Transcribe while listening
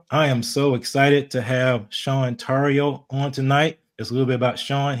I am so excited to have Sean Tario on tonight. It's a little bit about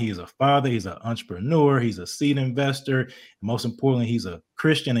Sean. He's a father, he's an entrepreneur, he's a seed investor, and most importantly, he's a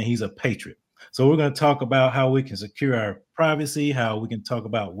Christian and he's a patriot. So we're going to talk about how we can secure our privacy, how we can talk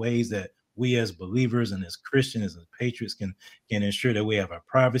about ways that we as believers and as Christians and patriots can ensure that we have our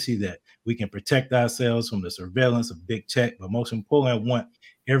privacy, that we can protect ourselves from the surveillance of big tech. But most importantly, I want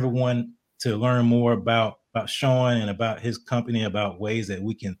everyone to learn more about Sean and about his company, about ways that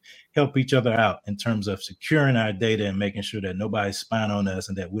we can help each other out in terms of securing our data and making sure that nobody's spying on us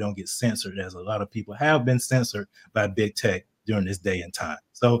and that we don't get censored, as a lot of people have been censored by big tech during this day and time.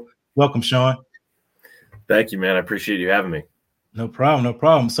 So welcome, Sean. Thank you, man. I appreciate you having me. No problem, no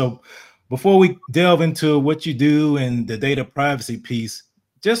problem. So before we delve into what you do and the data privacy piece,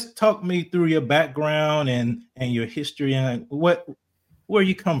 just talk me through your background and your history and where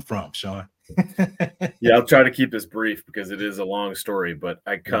you come from, Sean. Yeah, I'll try to keep this brief because it is a long story, but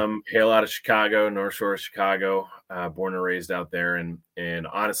I hail out of Chicago, North Shore of Chicago, born and raised out there. And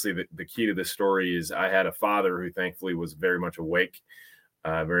honestly, the key to this story is I had a father who thankfully was very much awake,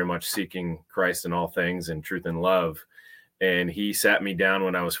 very much seeking Christ in all things and truth and love. And he sat me down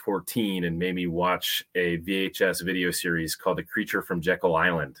when I was 14 and made me watch a VHS video series called The Creature from Jekyll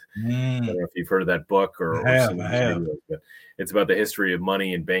Island. I don't know if you've heard of that book or seen these videos, but it's about the history of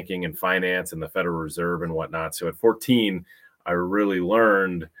money and banking and finance and the Federal Reserve and whatnot. So at 14, I really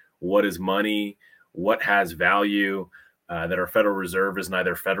learned what is money, what has value, that our Federal Reserve is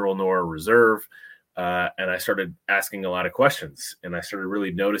neither federal nor a reserve. And I started asking a lot of questions, and I started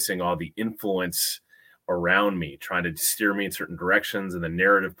really noticing all the influence around me, trying to steer me in certain directions and the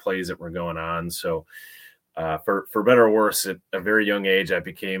narrative plays that were going on. So for better or worse, at a very young age, I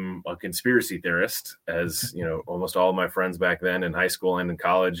became a conspiracy theorist, as you know, almost all of my friends back then in high school and in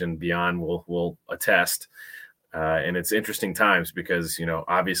college and beyond will attest. And it's interesting times because, you know,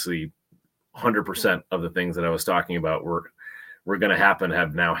 obviously 100% of the things that I was talking about were going to happen,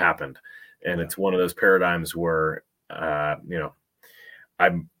 have now happened. And it's one of those paradigms where, you know,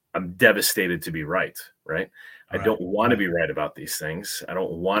 I'm devastated to be right. I don't want to be right about these things. I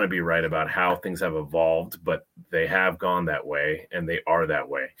don't want to be right about how things have evolved, but they have gone that way and they are that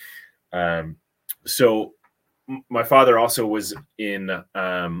way. So my father also was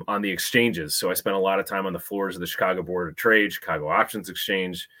on the exchanges. So I spent a lot of time on the floors of the Chicago Board of Trade, Chicago Options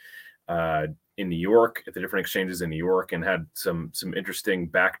Exchange, in New York, at the different exchanges in New York, and had some interesting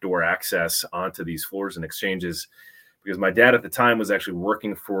backdoor access onto these floors and exchanges, because my dad at the time was actually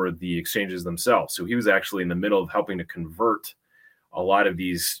working for the exchanges themselves. So he was actually in the middle of helping to convert a lot of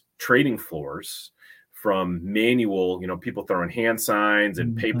these trading floors from manual, you know, people throwing hand signs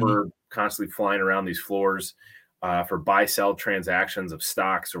and paper constantly flying around these floors for buy-sell transactions of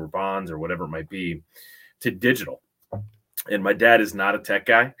stocks or bonds or whatever it might be, to digital. And my dad is not a tech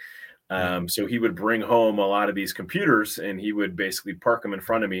guy. So he would bring home a lot of these computers and he would basically park them in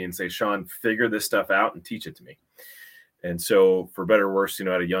front of me and say, Sean, figure this stuff out and teach it to me. And so for better or worse, you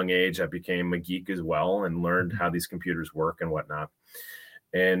know, at a young age, I became a geek as well and learned how these computers work and whatnot.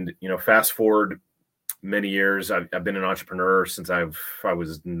 And, you know, fast forward many years, I've been an entrepreneur since I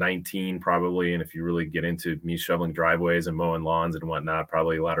was 19 probably. And if you really get into me shoveling driveways and mowing lawns and whatnot,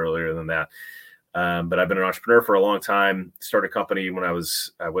 probably a lot earlier than that. But I've been an entrepreneur for a long time. Started a company when I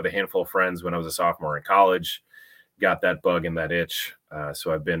was with a handful of friends when I was a sophomore in college. Got that bug and that itch.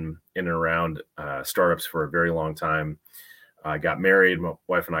 So I've been in and around startups for a very long time. I got married. My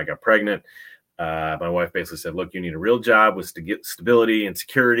wife and I got pregnant. My wife basically said, look, you need a real job with to get stability and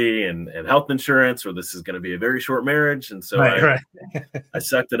security and health insurance, or this is going to be a very short marriage. And so I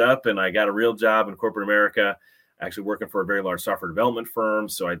sucked it up and I got a real job in corporate America, actually working for a very large software development firm.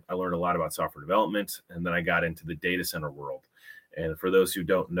 So I learned a lot about software development. And then I got into the data center world. And for those who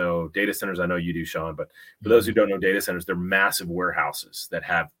don't know data centers, I know you do, Sean, but for those who don't know data centers, they're massive warehouses that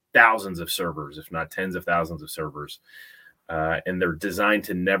have thousands of servers, if not tens of thousands of servers. And they're designed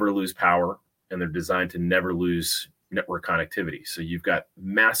to never lose power, and they're designed to never lose network connectivity. So you've got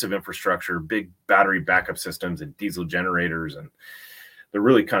massive infrastructure, big battery backup systems and diesel generators, and they're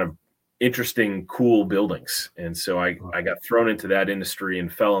really kind of interesting, cool buildings. And so I got thrown into that industry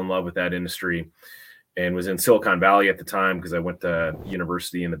and fell in love with that industry, and was in Silicon Valley at the time because I went to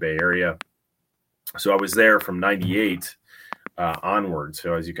university in the Bay Area. So I was there from 98 onward.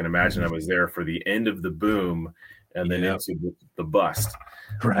 So as you can imagine, I was there for the end of the boom and then into the bust.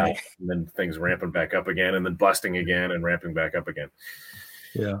 And then things ramping back up again and then busting again and ramping back up again.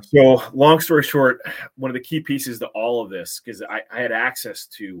 Yeah. So long story short, one of the key pieces to all of this, because I had access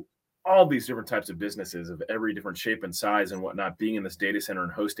to all these different types of businesses of every different shape and size and whatnot. Being in this data center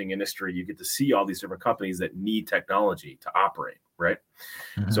and hosting industry, you get to see all these different companies that need technology to operate, right?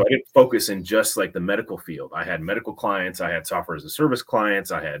 Mm-hmm. So I didn't focus in just like the medical field. I had medical clients, I had software as a service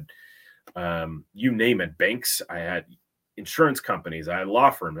clients, I had you name it, banks, I had insurance companies, I had law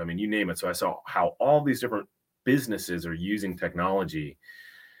firms, I mean, you name it. So I saw how all these different businesses are using technology.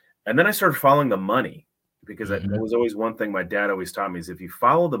 And then I started following the money, because that was always one thing my dad always taught me, is if you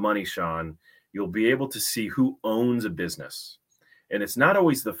follow the money, Sean, you'll be able to see who owns a business. And it's not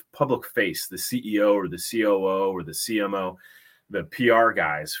always the public face, the CEO or the COO or the CMO, the PR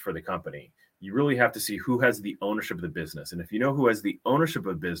guys for the company. You really have to see who has the ownership of the business. And if you know who has the ownership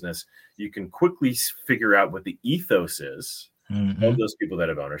of business, you can quickly figure out what the ethos is of those people that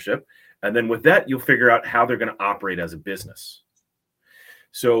have ownership. And then with that, you'll figure out how they're going to operate as a business.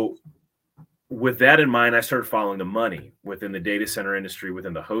 So with that in mind, I started following the money within the data center industry,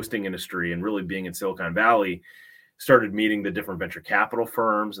 within the hosting industry, and really being in Silicon Valley, started meeting the different venture capital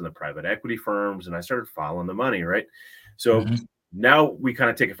firms and the private equity firms, and I started following the money, right? So now we kind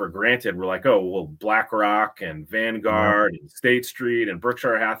of take it for granted. We're like, oh, well, BlackRock and Vanguard and State Street and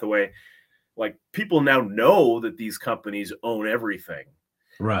Berkshire Hathaway, like people now know that these companies own everything.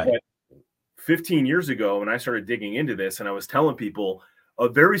 Right. But 15 years ago, when I started digging into this and I was telling people, a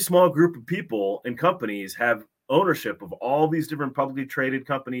very small group of people and companies have ownership of all these different publicly traded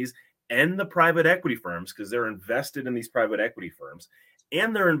companies and the private equity firms, because they're invested in these private equity firms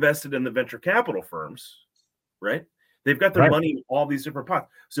and they're invested in the venture capital firms, right? They've got their money in all these different pots.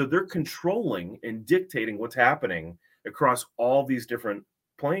 So they're controlling and dictating what's happening across all these different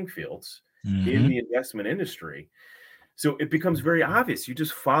playing fields in the investment industry. So it becomes very obvious. You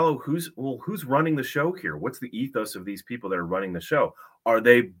just follow who's running the show here. What's the ethos of these people that are running the show? Are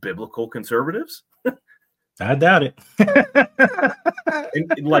they biblical conservatives? I doubt it.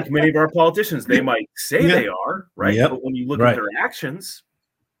 And like many of our politicians, they might say they are, right? Yep. But when you look at their actions,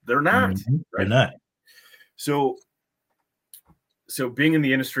 they're not. Right? They're not. So being in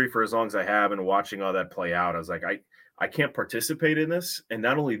the industry for as long as I have and watching all that play out, I was like, I can't participate in this. And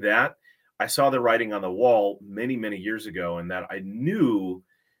not only that, I saw the writing on the wall many, many years ago, and that I knew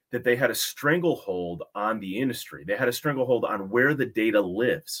that they had a stranglehold on the industry. They had a stranglehold on where the data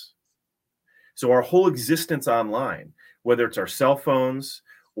lives. So our whole existence online, whether it's our cell phones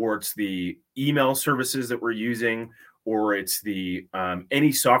or it's the email services that we're using, or it's the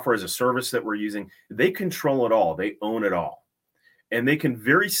any software as a service that we're using, they control it all. They own it all. And they can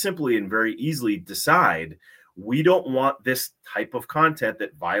very simply and very easily decide, we don't want this type of content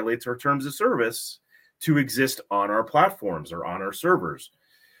that violates our terms of service to exist on our platforms or on our servers.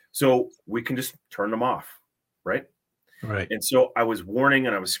 So we can just turn them off, right? Right. And so I was warning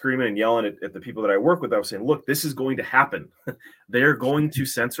and I was screaming and yelling at the people that I work with. I was saying, look, this is going to happen. They're going to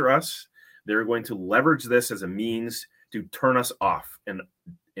censor us. They're going to leverage this as a means to turn us off and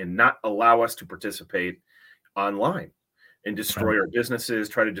not allow us to participate online and destroy our businesses,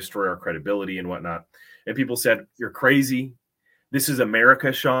 try to destroy our credibility and whatnot. And people said, you're crazy. This is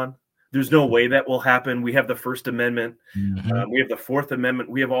America, Sean. There's no way that will happen. We have the First Amendment. We have the Fourth Amendment.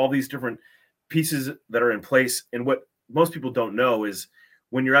 We have all these different pieces that are in place. And what most people don't know is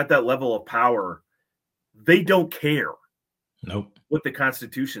when you're at that level of power, they don't care what the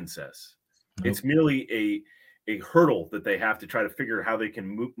Constitution says. It's merely a hurdle that they have to try to figure out how they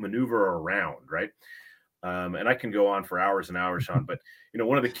can maneuver around, right? And I can go on for hours and hours, Sean, but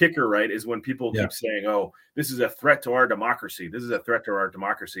one of the kicker, right, is when people keep saying, oh, this is a threat to our democracy. This is a threat to our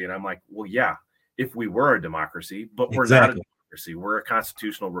democracy. And I'm like, well, yeah, if we were a democracy, but we're not a democracy. We're a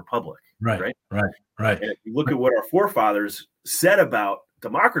constitutional republic. Right. And if you look at what our forefathers said about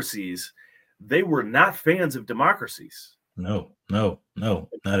democracies, they were not fans of democracies. No, not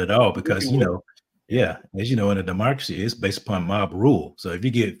at all. Because, as you know, in a democracy, it's based upon mob rule. So if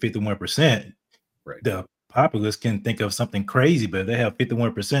you get 51%, the populace can think of something crazy, but they have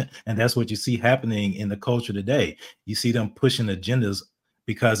 51%. And that's what you see happening in the culture today. You see them pushing agendas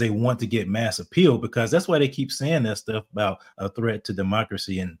because they want to get mass appeal, because that's why they keep saying that stuff about a threat to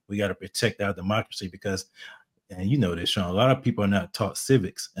democracy. And we got to protect our democracy because, and you know this, Sean, a lot of people are not taught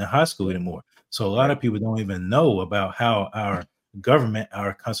civics in high school anymore. So a lot of people don't even know about how our government,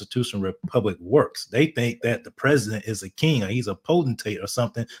 our constitutional republic works. They think that the president is a king or he's a potentate or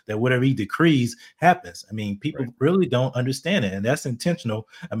something, that whatever he decrees happens. I mean, people really don't understand it, and that's intentional.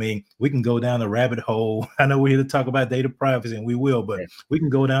 I mean, we can go down the rabbit hole. I know we're here to talk about data privacy, and we will, but we can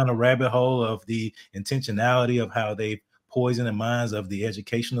go down the rabbit hole of the intentionality of how they poison the minds of the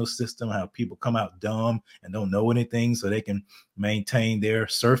educational system, how people come out dumb and don't know anything so they can maintain their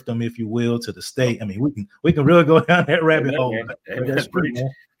serfdom, if you will, to the state. I mean, we can really go down that rabbit hole. That's pretty.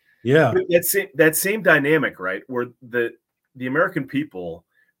 Yeah. But that same dynamic, right? Where the American people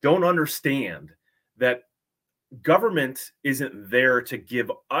don't understand that government isn't there to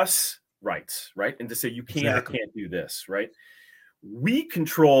give us rights, right? And to say you can or Exactly. can't do this, right? We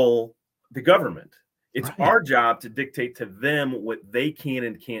control the government. It's Right. our job to dictate to them what they can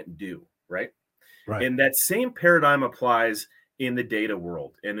and can't do, right? Right. And that same paradigm applies in the data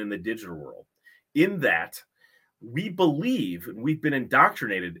world and in the digital world, in that we believe, and we've been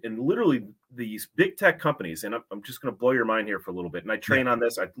indoctrinated, and literally these big tech companies, and I'm just going to blow your mind here for a little bit. And I train on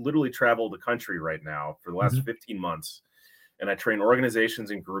this. I literally travel the country right now for the last 15 months, and I train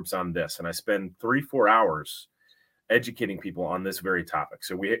organizations and groups on this. And I spend 3-4 hours educating people on this very topic.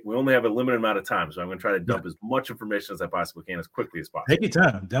 So we only have a limited amount of time. So I'm going to try to dump as much information as I possibly can as quickly as possible. Take your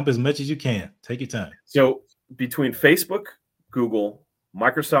time. Dump as much as you can. Take your time. So between Facebook, Google,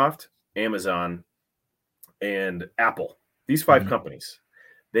 Microsoft, Amazon, and Apple, these 5 companies,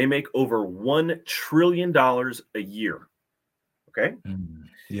 they make over $1 trillion a year. Okay.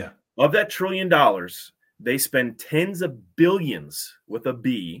 Yeah. Of that $1 trillion, they spend tens of billions with a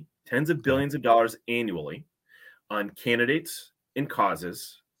B, tens of billions of dollars annually on candidates and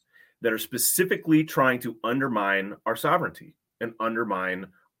causes that are specifically trying to undermine our sovereignty and undermine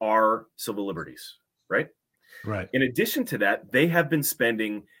our civil liberties, right? Right. In addition to that, they have been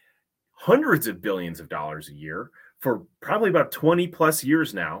spending hundreds of billions of dollars a year for probably about 20 plus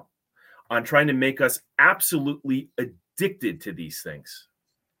years now on trying to make us absolutely addicted to these things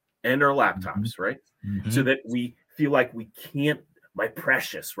and our laptops, right? So that we feel like we can't, my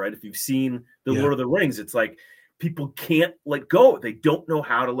precious, right? If you've seen The Lord of the Rings, it's like people can't let go. They don't know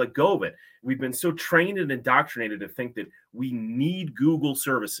how to let go of it. We've been so trained and indoctrinated to think that we need Google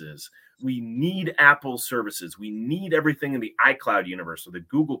services. We need Apple services. We need everything in the iCloud universe or the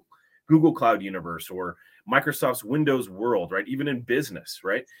Google Cloud universe or Microsoft's Windows world, right? Even in business,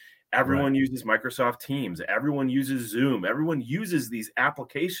 right? Everyone uses Microsoft Teams. Everyone uses Zoom. Everyone uses these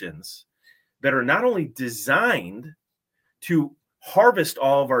applications that are not only designed to harvest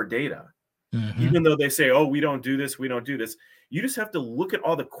all of our data, even though they say, oh, we don't do this, we don't do this. You just have to look at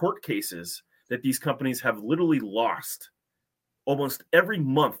all the court cases that these companies have literally lost. Almost every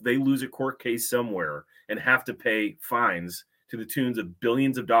month they lose a court case somewhere and have to pay fines to the tunes of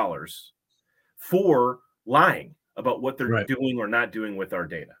billions of dollars for lying about what they're doing or not doing with our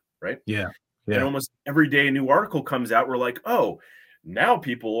data, right? Yeah. And almost every day a new article comes out, we're like, oh, now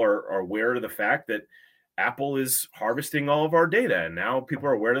people are aware of the fact that Apple is harvesting all of our data. And now people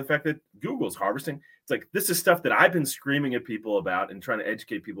are aware of the fact that Google's harvesting. It's like, this is stuff that I've been screaming at people about and trying to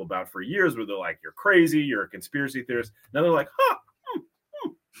educate people about for years, where they're like, you're crazy, you're a conspiracy theorist. Now they're like,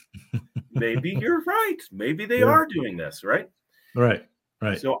 maybe you're right. Maybe they are doing this, right? Right.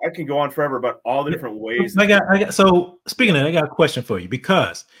 So I can go on forever about all the different ways. So speaking of that, I got a question for you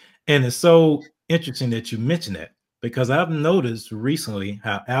and it's so interesting that you mentioned that, because I've noticed recently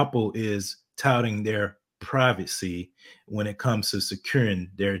how Apple is touting their privacy when it comes to securing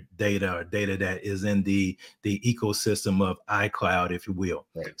their data or data that is in the ecosystem of iCloud, if you will.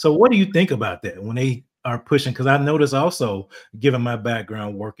 So what do you think about that when they are pushing? Because I noticed also, given my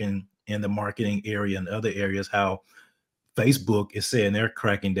background working in the marketing area and other areas, how Facebook is saying they're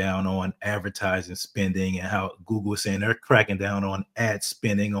cracking down on advertising spending, and how Google is saying they're cracking down on ad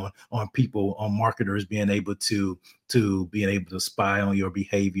spending on people, on marketers being able to spy on your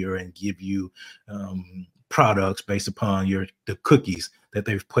behavior and give you products based upon the cookies that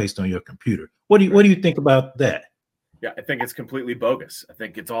they've placed on your computer. What do you think about that? Yeah, I think it's completely bogus. I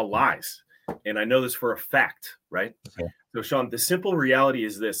think it's all lies. And I know this for a fact, right? Okay. So, Sean, the simple reality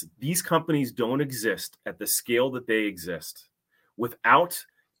is this: these companies don't exist at the scale that they exist without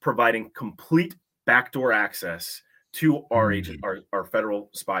providing complete backdoor access to our our federal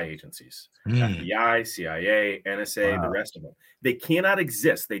spy agencies, FBI, CIA, NSA, the rest of them. They cannot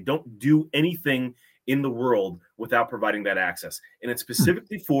exist. They don't do anything in the world without providing that access. And it's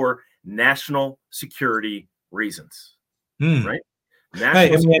specifically for national security reasons, right?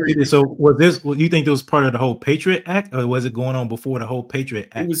 Hey, so do you think it was part of the whole Patriot Act, or was it going on before the whole Patriot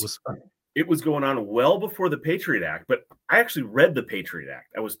Act was started? It was going on well before the Patriot Act, but I actually read the Patriot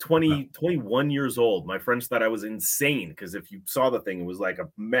Act. I was 21 years old. My friends thought I was insane, because if you saw the thing, it was like a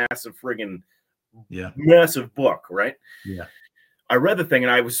massive friggin' massive book, right? Yeah. I read the thing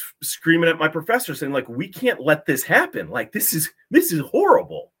and I was screaming at my professor saying, like, we can't let this happen. Like, this is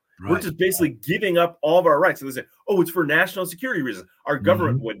horrible. Right. We're just basically giving up all of our rights. So they say, oh, it's for national security reasons. Our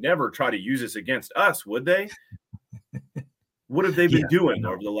government would never try to use this against us, would they? What have they been doing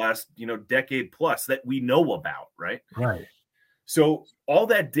over the last, decade plus that we know about, right? Right. So all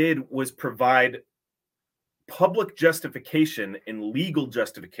that did was provide public justification and legal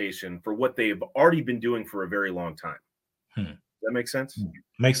justification for what they've already been doing for a very long time. Does that make sense?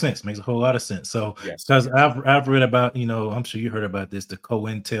 Makes sense. Makes a whole lot of sense. So, Yes. because I've read about, I'm sure you heard about this, the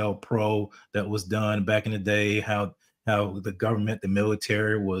COINTELPRO that was done back in the day, how the government, the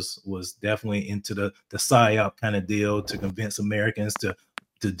military was definitely into the PSYOP kind of deal to convince Americans to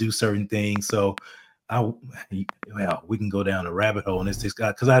do certain things. So we can go down a rabbit hole in this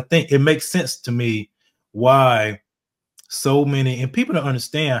guy, because I think it makes sense to me why so many, and people don't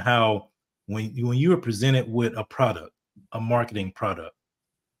understand how when you are presented with a product, a marketing product.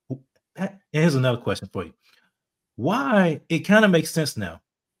 And here's another question for you. Why it kind of makes sense now.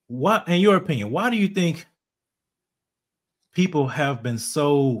 What, in your opinion, why do you think people have been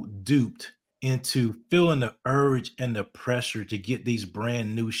so duped into feeling the urge and the pressure to get these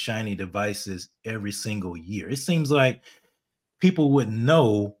brand new shiny devices every single year? It seems like people would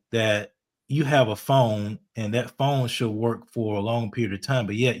know that you have a phone and that phone should work for a long period of time,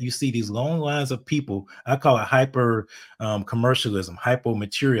 but yet you see these long lines of people. I call it hyper commercialism, hyper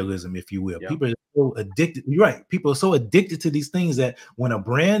materialism, if you will. Yeah. People are so addicted. You're right. People are so addicted to these things that when a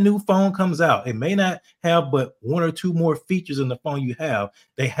brand new phone comes out, it may not have but one or two more features in the phone you have.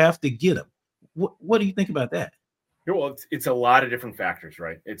 They have to get them. What do you think about that? Well, it's a lot of different factors,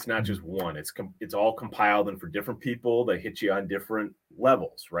 right? It's not just one. It's all compiled, and for different people, they hit you on different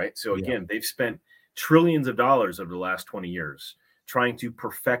levels, right? So again, they've spent trillions of dollars over the last 20 years trying to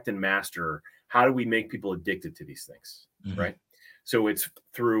perfect and master how do we make people addicted to these things, right? So it's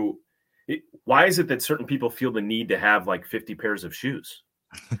through why is it that certain people feel the need to have like 50 pairs of shoes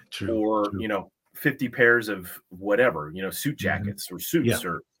or 50 pairs of whatever, suit jackets or suits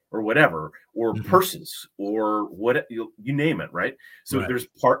or whatever, or purses, or what you name it, right? So there's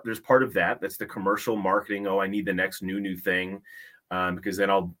part of that. That's the commercial marketing. Oh, I need the next new thing, because then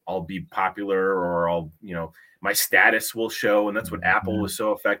I'll be popular, or I'll my status will show, and that's what Apple was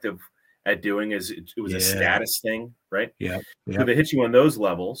so effective at doing. Is it was a status thing, right? So they hit you on those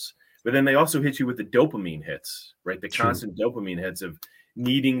levels, but then they also hit you with the dopamine hits, right? The constant dopamine hits of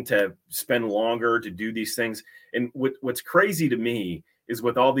needing to spend longer to do these things. And what's crazy to me is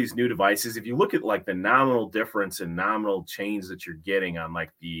with all these new devices, if you look at like the nominal difference and nominal change that you're getting on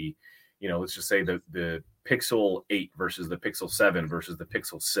like the, let's just say the Pixel 8 versus the Pixel 7 versus the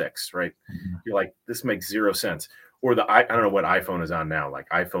Pixel 6, right? You're like, this makes zero sense. Or I don't know what iPhone is on now, like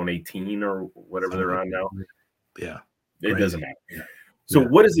iPhone 18 or whatever they're on now. It doesn't matter. So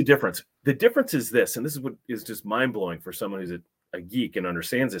what is the difference? The difference is this, and this is what is just mind-blowing for someone who's a geek and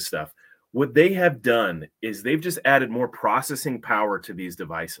understands this stuff. What they have done is they've just added more processing power to these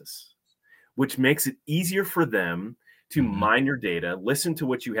devices, which makes it easier for them to mine your data, listen to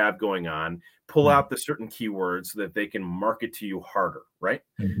what you have going on, pull out the certain keywords so that they can market to you harder, right?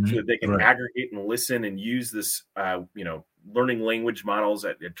 So that they can aggregate and listen and use this, learning language models.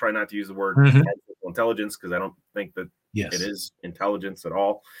 I try not to use the word artificial intelligence, because I don't think that it is intelligence at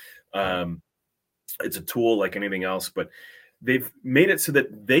all. It's a tool like anything else, but they've made it so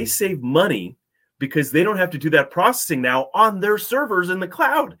that they save money because they don't have to do that processing now on their servers in the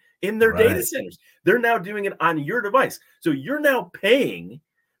cloud, in their data centers. They're now doing it on your device. So you're now paying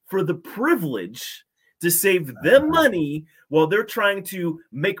for the privilege to save them money while they're trying to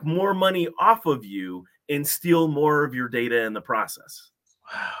make more money off of you and steal more of your data in the process.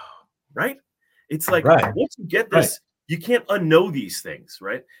 Wow. Right? It's like, once you get this, you can't unknow these things,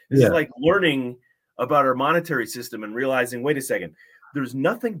 right? This is like learning about our monetary system and realizing, wait a second, there's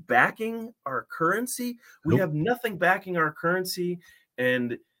nothing backing our currency. We have nothing backing our currency,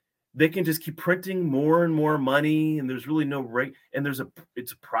 and they can just keep printing more and more money, and there's really no rate. And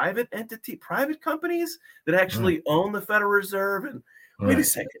it's a private entity, private companies that actually own the Federal Reserve. And wait a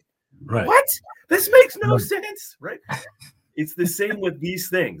second, what? This makes no sense, right? It's the same with these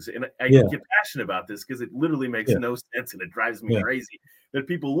things. And I get passionate about this because it literally makes no sense, and it drives me crazy that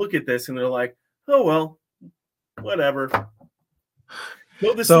people look at this and they're like, oh, well, whatever.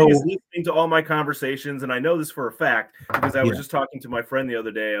 No, this thing is listening to all my conversations, and I know this for a fact because I was just talking to my friend the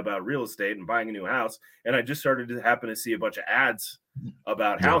other day about real estate and buying a new house, and I just started to happen to see a bunch of ads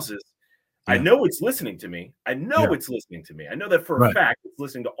about houses. I know it's listening to me. I know it's listening to me. I know that for a fact it's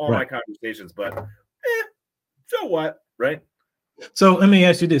listening to all my conversations, but so what, right? So let me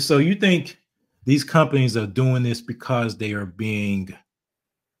ask you this. So you think these companies are doing this because they are being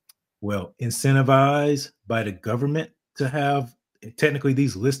incentivized by the government to have technically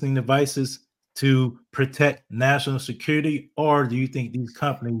these listening devices to protect national security? Or do you think these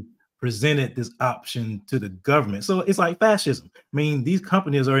companies presented this option to the government? So it's like fascism. I mean, these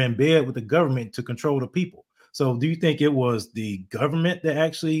companies are in bed with the government to control the people. So do you think it was the government that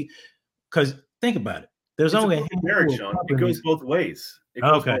actually, because think about it, there's It's a only a perfect marriage, handful of Sean. It goes companies. both ways. It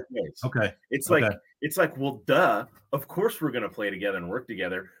goes Okay. both ways. Okay. It's Okay. like, well, duh. Of course we're going to play together and work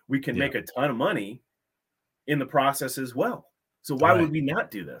together. We can Yeah. make a ton of money in the process as well. So why would we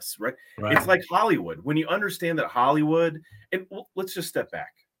not do this, right? It's like Hollywood. When you understand that Hollywood, and let's just step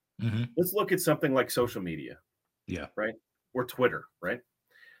back. Let's look at something like social media. Yeah. Right. Or Twitter, right?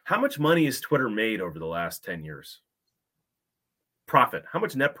 How much money has Twitter made over the last 10 years? Profit. How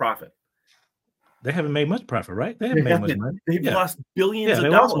much net profit? They haven't made much profit, right? They haven't made much money. They've lost billions of they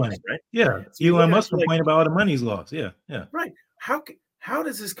dollars, lost money. right? Yeah. So Elon Musk complained about all the money he's lost. Yeah. Yeah. Right. How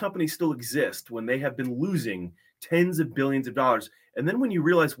does this company still exist when they have been losing tens of billions of dollars? And then when you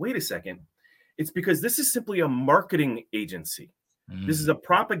realize, wait a second, it's because this is simply a marketing agency. This is a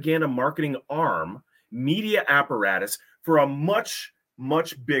propaganda marketing arm, media apparatus for a much,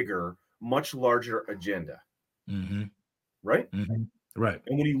 much bigger, much larger agenda. Right? Right.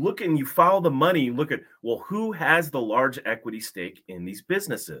 And when you look and you follow the money, you look at, well, who has the large equity stake in these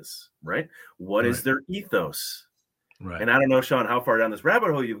businesses, right? What is their ethos? Right. And I don't know, Sean, how far down this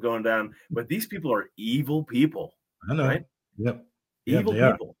rabbit hole you've gone down, but these people are evil people. I know. Right? Yep. Evil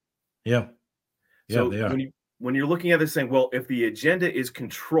people. Yeah. So they are. When you're looking at this saying, well, if the agenda is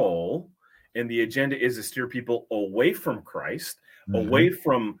control and the agenda is to steer people away from Christ, away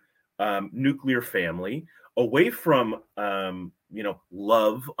from nuclear family, away from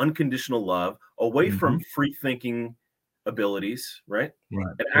love, unconditional love, away from free thinking abilities, right?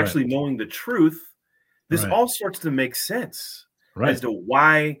 And actually knowing the truth, this all starts to make sense as to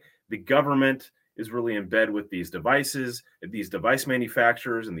why the government is really in bed with these devices, these device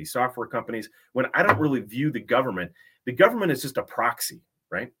manufacturers and these software companies. When I don't really view the government is just a proxy,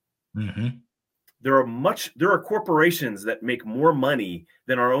 right? There are corporations that make more money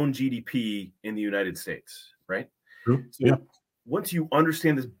than our own GDP in the United States, right? So once you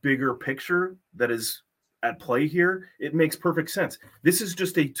understand this bigger picture that is at play here, it makes perfect sense. This is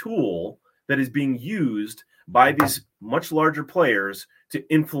just a tool that is being used by these much larger players to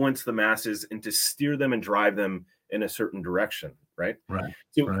influence the masses and to steer them and drive them in a certain direction, right?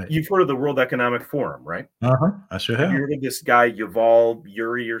 So you've heard of the World Economic Forum, right? I sure have. Have you heard of this guy, Yuval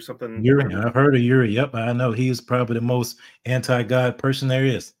Uri or something? Uri, I've heard of Uri. Yep, I know he's probably the most anti-God person there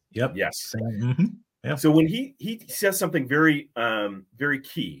is. Yep. Yes. Yeah. So when he says something very, very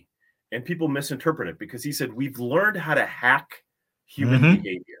key, and people misinterpret it because he said, we've learned how to hack human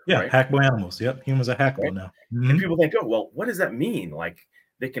behavior. Yeah, hackable animals. Yep, humans are hackable now. And people think, oh, well, what does that mean? Like,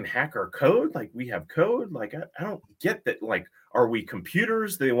 they can hack our code? Like, we have code? Like, I don't get that. Like, are we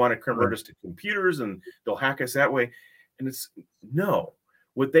computers? They want to convert us to computers and they'll hack us that way. And it's no.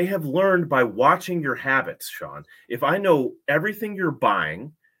 What they have learned by watching your habits, Sean, if I know everything you're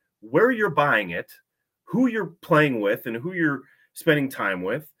buying, where you're buying it, who you're playing with, and who you're spending time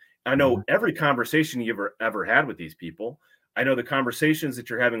with, I know every conversation you've ever had with these people. I know the conversations that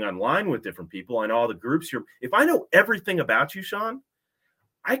you're having online with different people. I know all the groups if I know everything about you, Sean,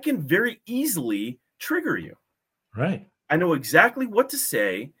 I can very easily trigger you. Right. I know exactly what to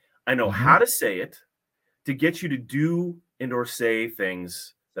say. I know how to say it to get you to do and or say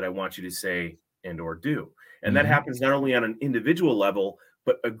things that I want you to say and or do. And that happens not only on an individual level,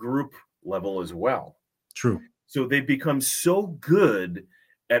 but a group level as well. True. So they've become so good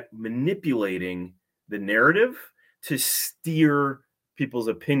at manipulating the narrative to steer people's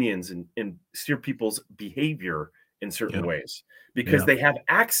opinions and steer people's behavior in certain ways because they have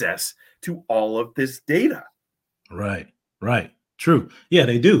access to all of this data. Right. True. Yeah,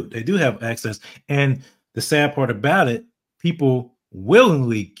 they do. They do have access. And the sad part about it, people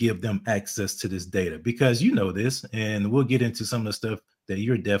willingly give them access to this data because you know this, and we'll get into some of the stuff that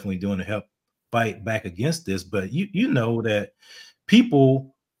you're definitely doing to help fight back against this. But you know that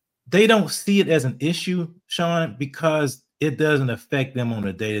people, they don't see it as an issue, Sean, because it doesn't affect them on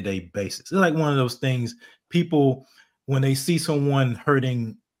a day-to-day basis. It's like one of those things people, when they see someone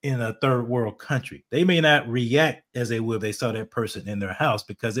hurting in a third world country, they may not react as they would if they saw that person in their house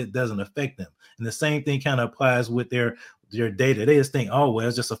because it doesn't affect them. And the same thing kind of applies with their data. They just think, oh, well,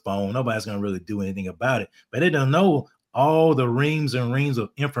 it's just a phone. Nobody's going to really do anything about it. But they don't know all the reams and reams of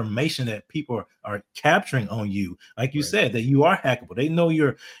information that people are capturing on you. Like you said, that you are hackable. They know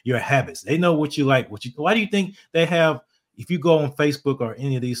your habits. They know what you like. Why do you think they have, if you go on Facebook or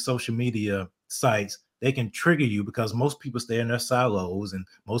any of these social media sites, they can trigger you because most people stay in their silos and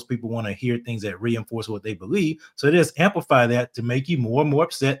most people want to hear things that reinforce what they believe. So they just amplify that to make you more and more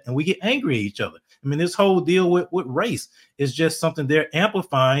upset, and we get angry at each other. I mean, this whole deal with race is just something they're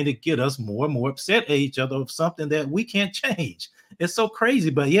amplifying to get us more and more upset at each other of something that we can't change. It's so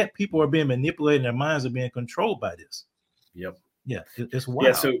crazy, but yet people are being manipulated and their minds are being controlled by this. Yep. Yeah, it's wild.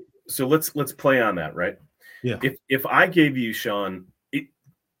 Yeah, so So let's play on that, right? Yeah. If I gave you, Sean,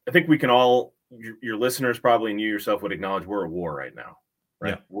 I think we can all, your listeners probably, and you yourself would acknowledge we're at war right now,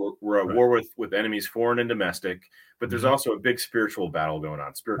 right? Yeah. We're at war with enemies, foreign and domestic, but there's also a big spiritual battle going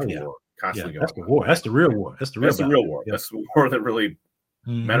on, spiritual war constantly going on. That's the war. That's the real war. That's the real war. That's the war that really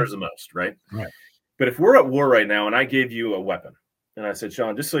matters the most, right? Right. But if we're at war right now and I gave you a weapon and I said,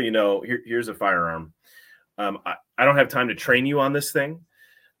 Sean, just so you know, here's a firearm. I don't have time to train you on this thing,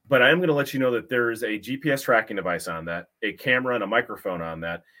 but I am going to let you know that there is a GPS tracking device on that, a camera and a microphone on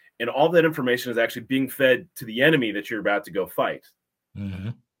that, and all that information is actually being fed to the enemy that you're about to go fight.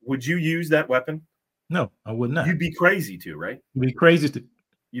 Would you use that weapon? No, I would not. You'd be crazy to, right? You'd be crazy to.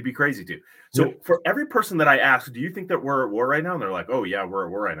 You'd be crazy to. So for every person that I ask, do you think that we're at war right now? And they're like, oh, yeah, we're at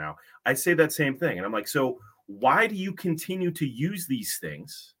war right now. I say that same thing. And I'm like, so why do you continue to use these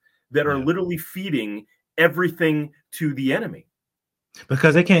things that are literally feeding everything to the enemy?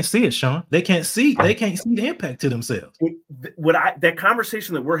 Because they can't see it, Sean. They can't see the impact to themselves. That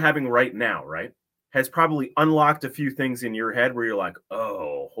conversation that we're having right now, right, has probably unlocked a few things in your head where you're like,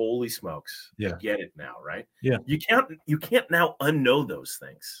 oh, holy smokes. I get it now, right? Yeah. You can't now unknow those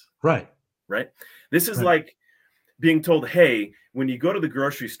things. Right. Right. This is like being told, hey, when you go to the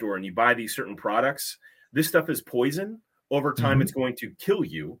grocery store and you buy these certain products, this stuff is poison. Over time, it's going to kill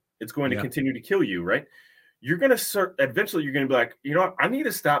you. It's going to continue to kill you, right? You're going to start, eventually you're going to be like, you know what? I need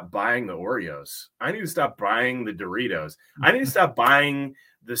to stop buying the Oreos. I need to stop buying the Doritos. I need to stop buying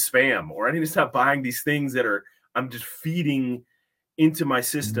the Spam, or I need to stop buying these things that I'm just feeding into my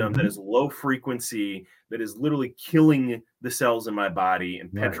system that is low frequency, that is literally killing the cells in my body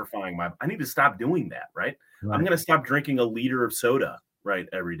and petrifying I need to stop doing that, right? I'm going to stop drinking a liter of soda, right,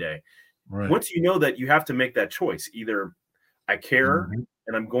 every day. Once you know that, you have to make that choice. Either I care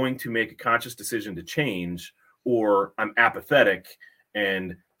and I'm going to make a conscious decision to change, or I'm apathetic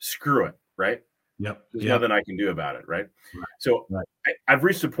and screw it, right? There's nothing I can do about it, right? So I've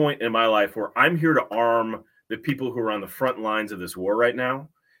reached a point in my life where I'm here to arm the people who are on the front lines of this war right now,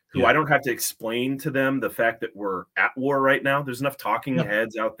 who I don't have to explain to them the fact that we're at war right now. There's enough talking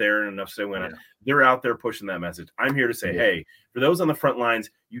heads out there and enough saying they're out there pushing that message. I'm here to say, hey, for those on the front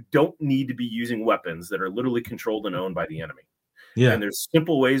lines, you don't need to be using weapons that are literally controlled and owned by the enemy. And there's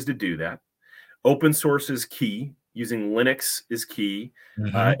simple ways to do that. Open source is key. Using Linux is key.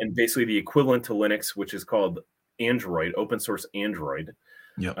 And basically the equivalent to Linux, which is called Android, open source Android.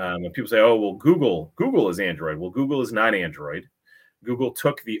 And people say, oh, well, Google is Android. Well, Google is not Android. Google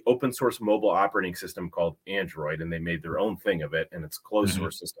took the open source mobile operating system called Android, and they made their own thing of it, and it's closed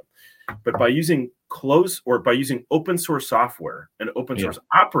source system. But by using open source software and open source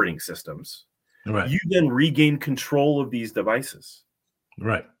operating systems, you then regain control of these devices.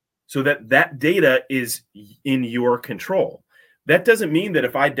 So that data is in your control. That doesn't mean that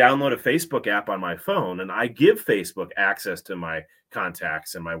if I download a Facebook app on my phone and I give Facebook access to my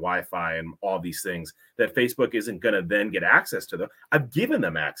contacts and my Wi-Fi and all these things, that Facebook isn't going to then get access to them. I've given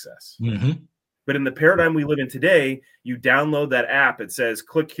them access. But in the paradigm we live in today, you download that app. It says,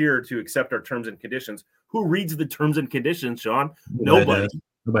 click here to accept our terms and conditions. Who reads the terms and conditions, Sean? Nobody.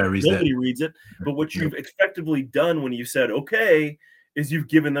 Nobody reads it. But what you've effectively done when you said, okay, is you've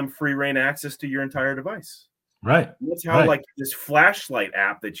given them free reign access to your entire device. That's how like this flashlight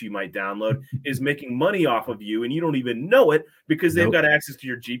app that you might download is making money off of you, and you don't even know it, because they've got access to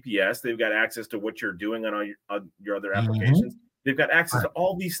your GPS. They've got access to what you're doing on all your other applications. They've got access to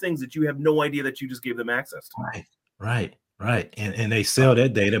all these things that you have no idea that you just gave them access to. Right. And they sell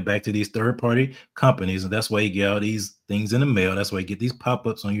that data back to these third-party companies, and that's why you get all these things in the mail. That's why you get these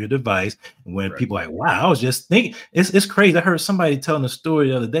pop-ups on your device. And when people are like, wow, I was just thinking, it's crazy. I heard somebody telling a story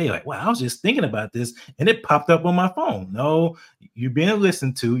the other day, like, wow, I was just thinking about this, and it popped up on my phone. No, you're being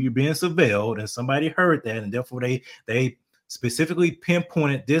listened to, you're being surveilled, and somebody heard that, and therefore they specifically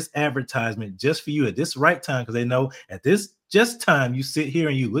pinpointed this advertisement just for you at this right time, because they know at this just time you sit here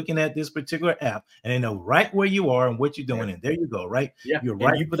and you looking at this particular app, and they know right where you are and what you're doing. And there you go, right? You're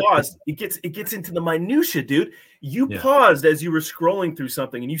right. You paused. It gets into the minutia, dude. You paused as you were scrolling through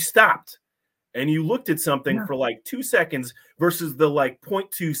something, and you stopped and you looked at something for like 2 seconds versus the like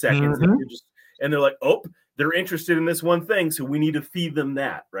 0.2 seconds. And they're like, oh, they're interested in this one thing, so we need to feed them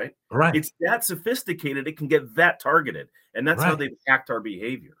that, right? It's that sophisticated. It can get that targeted. And that's how they've hacked our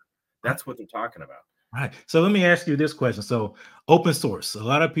behavior. That's what they're talking about. So let me ask you this question. So open source, a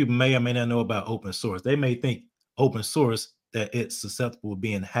lot of people may or may not know about open source. They may think open source that it's susceptible of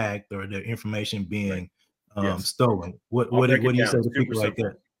being hacked or their information being stolen. What do you say to people like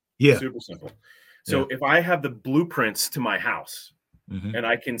that? Super simple. So if I have the blueprints to my house, and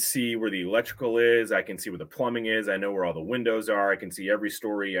I can see where the electrical is. I can see where the plumbing is. I know where all the windows are. I can see every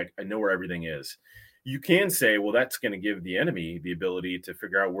story. I know where everything is. You can say, well, that's going to give the enemy the ability to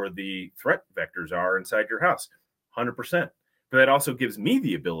figure out where the threat vectors are inside your house. 100%. But that also gives me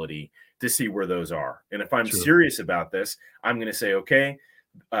the ability to see where those are. And if I'm serious about this, I'm going to say, okay,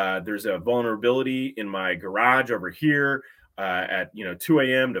 there's a vulnerability in my garage over here at 2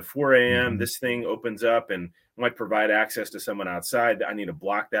 a.m. to 4 a.m. This thing opens up and might provide access to someone outside. I need to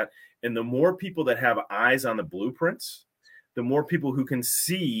block that. And the more people that have eyes on the blueprints, the more people who can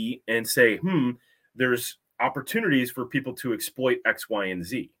see and say, there's opportunities for people to exploit X, Y, and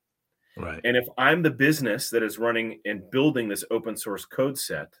Z. Right. And if I'm the business that is running and building this open source code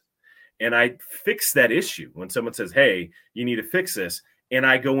set, and I fix that issue when someone says, hey, you need to fix this, and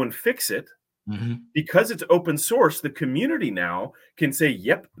I go and fix it, because it's open source, the community now can say,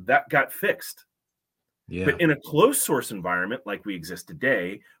 yep, that got fixed. Yeah. But in a closed source environment like we exist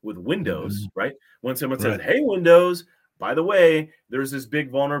today with Windows, right? When someone says, hey, Windows, by the way, there's this big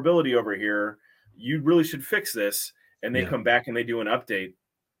vulnerability over here. You really should fix this. And they come back and they do an update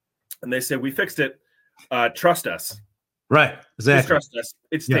and they say, we fixed it. Trust us. Right. Exactly. Just trust us.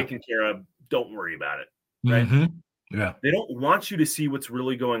 It's taken care of. Don't worry about it. Right. Yeah. They don't want you to see what's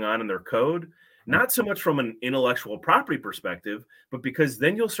really going on in their code, not so much from an intellectual property perspective, but because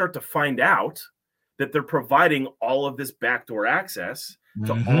then you'll start to find out that they're providing all of this backdoor access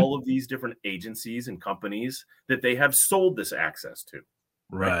to all of these different agencies and companies that they have sold this access to.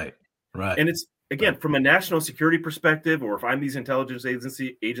 Right. And it's, again, from a national security perspective, or if I'm these intelligence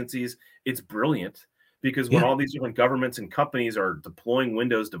agencies, it's brilliant because when all these different governments and companies are deploying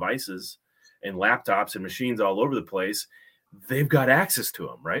Windows devices and laptops and machines all over the place, they've got access to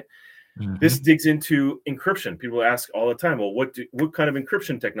them, right? This digs into encryption. People ask all the time, well, what kind of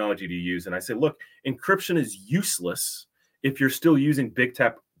encryption technology do you use? And I say, look, encryption is useless if you're still using big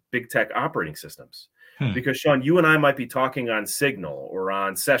tech operating systems. Because, Sean, you and I might be talking on Signal or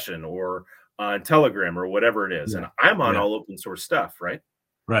on Session or on Telegram or whatever it is. And I'm on all open source stuff, right?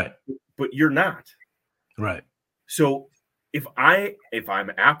 Right. But you're not. Right. So if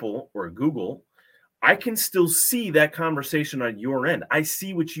I'm Apple or Google, I can still see that conversation on your end. I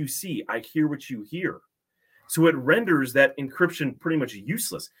see what you see. I hear what you hear. So it renders that encryption pretty much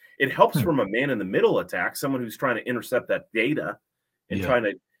useless. It helps from a man-in-the-middle attack, someone who's trying to intercept that data and trying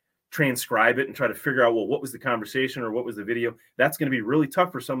to transcribe it and try to figure out, well, what was the conversation or what was the video? That's going to be really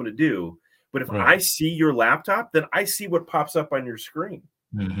tough for someone to do. But if I see your laptop, then I see what pops up on your screen.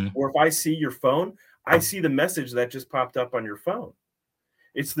 Or if I see your phone, I see the message that just popped up on your phone.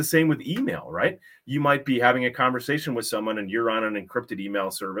 It's the same with email, right? You might be having a conversation with someone and you're on an encrypted email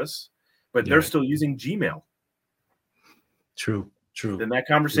service, but they're still using Gmail. True. Then that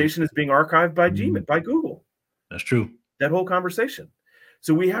conversation is being archived by Gmail, by Google. That's true. That whole conversation.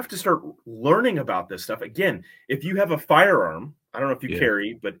 So we have to start learning about this stuff. Again, if you have a firearm, I don't know if you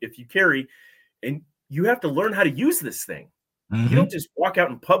carry, but if you carry, and you have to learn how to use this thing. You don't just walk out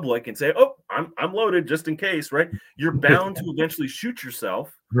in public and say, oh, I'm loaded just in case, right? You're bound to eventually shoot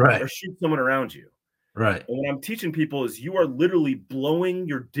yourself or shoot someone around you. Right. And what I'm teaching people is you are literally blowing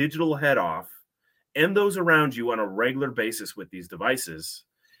your digital head off and those around you on a regular basis with these devices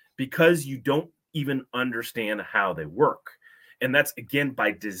because you don't even understand how they work. And that's, again,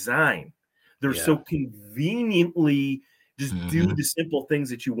 by design. They're so conveniently just do the simple things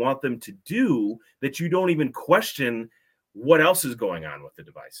that you want them to do that you don't even question what else is going on with the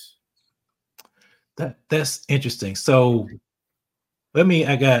device. That's interesting. So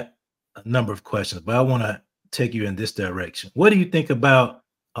I got a number of questions, but I want to take you in this direction. What do you think about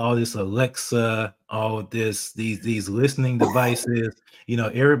all this Alexa, all this, these listening devices?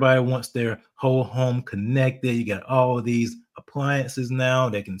 Everybody wants their whole home connected. You got all of these appliances now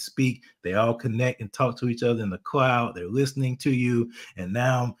that can speak. They all connect and talk to each other in the cloud. They're listening to you. And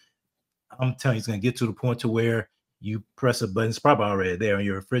now I'm telling you, it's going to get to the point to where you press a button, it's probably already there on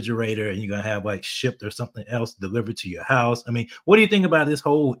your refrigerator, and you're going to have like shipped or something else delivered to your house. I mean, what do you think about this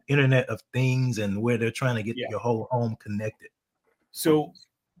whole Internet of Things and where they're trying to get your whole home connected? So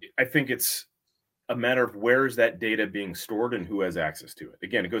I think it's a matter of where is that data being stored and who has access to it.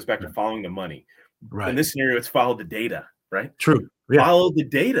 Again, it goes back to following the money. Right. In this scenario, it's follow the data, right? True. Yeah. Follow the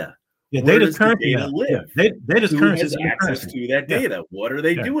data. Yeah, data's currency. Data live? Yeah. Data's currency. Who has access to that data? What are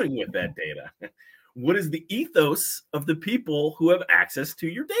they doing with that data? What is the ethos of the people who have access to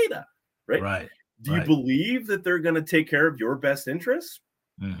your data, right? Do you believe that they're going to take care of your best interests?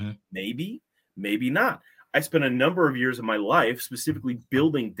 Maybe, maybe not. I spent a number of years of my life specifically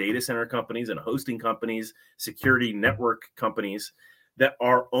building data center companies and hosting companies, security network companies that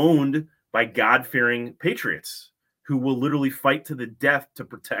are owned by God-fearing patriots who will literally fight to the death to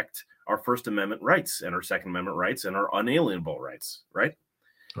protect our First Amendment rights and our Second Amendment rights and our unalienable rights, right?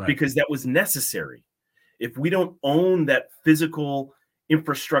 Because that was necessary. If we don't own that physical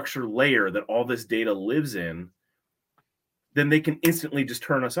infrastructure layer that all this data lives in, then they can instantly just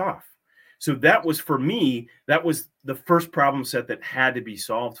turn us off. So that was, for me, that was the first problem set that had to be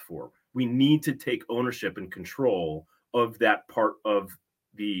solved for. We need to take ownership and control of that part of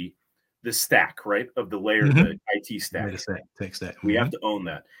the stack, right? Of the layer, the IT stack. Tech stack. We have to own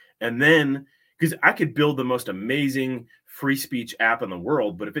that. And then, because I could build the most amazing free speech app in the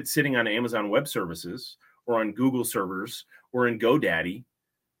world, but if it's sitting on Amazon Web Services or on Google servers or in GoDaddy,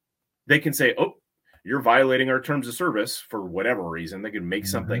 they can say, oh, you're violating our terms of service for whatever reason. They can make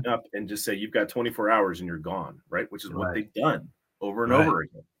something up and just say, you've got 24 hours and you're gone, right? Which is what they've done over and over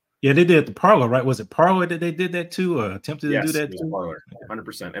again. Yeah, they did the Parler, right? Was it Parler that they did that too, or attempted to do that too? Parler,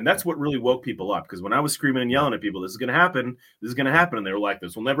 100%. And that's what really woke people up, because when I was screaming and yelling at people, this is going to happen, and they were like,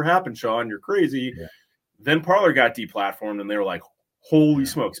 this will never happen, Sean, you're crazy. Yeah. Then Parler got deplatformed, and they were like, holy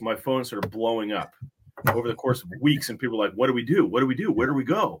smokes, my phone started blowing up over the course of weeks, and people were like, what do we do? What do we do? Where do we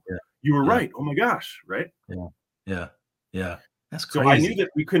go? Yeah. You were right. Oh my gosh, right? Yeah. That's crazy. So I knew that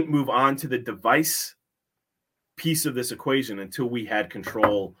we couldn't move on to the device piece of this equation until we had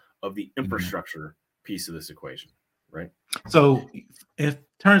control of the infrastructure piece of this equation, right? So in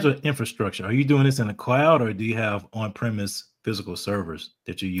terms of infrastructure, are you doing this in the cloud, or do you have on-premise physical servers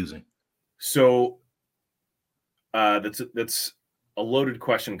that you're using? So that's a loaded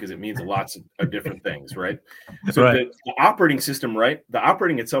question, because it means lots of different things, right? So the operating system, right? The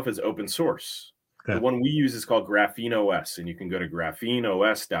operating itself is open source. Okay. The one we use is called Graphene OS, and you can go to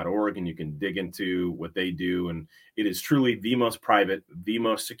grapheneos.org and you can dig into what they do. And it is truly the most private, the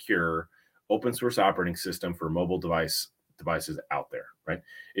most secure open source operating system for mobile devices out there, right?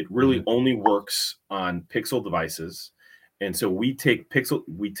 It really only works on Pixel devices. And so we take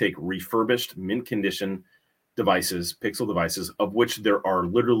refurbished, mint condition devices, Pixel devices, of which there are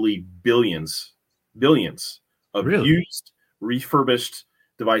literally billions of used, refurbished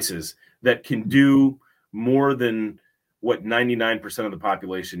devices that can do more than what 99% of the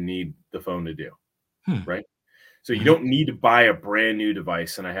population need the phone to do, right? So you don't need to buy a brand new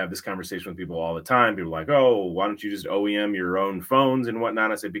device. And I have this conversation with people all the time. People are like, oh, why don't you just OEM your own phones and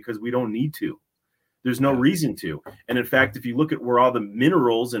whatnot? I say, because we don't need to. There's no reason to. And in fact, if you look at where all the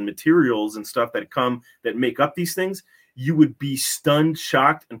minerals and materials and stuff that make up these things, you would be stunned,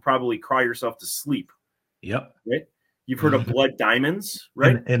 shocked, and probably cry yourself to sleep. Yep. Right? You've heard of blood diamonds,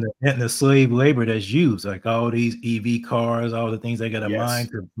 right? And the slave labor that's used, like all these EV cars, all the things they got to mine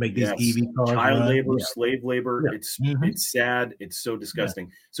to make these EV cars. Child labor, slave labor. Yeah. It's sad. It's so disgusting.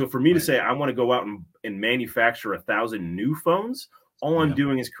 Yeah. So for me to say I want to go out and manufacture 1,000 new phones, all I'm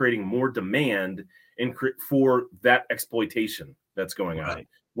doing is creating more demand for that exploitation that's going on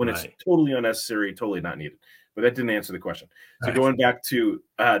when it's totally unnecessary, totally not needed. But that didn't answer the question. So going back to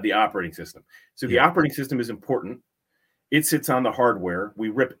the operating system. So the operating system is important. It sits on the hardware. We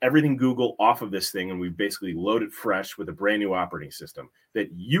rip everything Google off of this thing, and we basically load it fresh with a brand new operating system that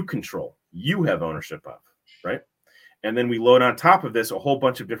you control, you have ownership of, right? And then we load on top of this a whole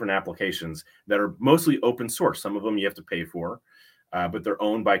bunch of different applications that are mostly open source. Some of them you have to pay for, but they're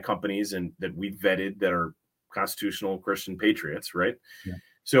owned by companies and that we've vetted that are constitutional Christian patriots, right? Yeah.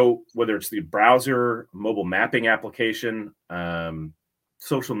 So whether it's the browser, mobile mapping application,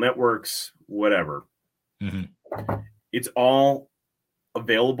 social networks, whatever, it's all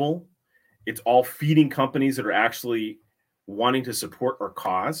available. It's all feeding companies that are actually wanting to support our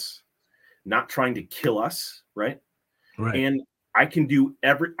cause, not trying to kill us, right? And I can do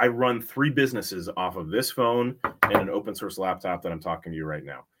I run 3 businesses off of this phone and an open source laptop that I'm talking to you right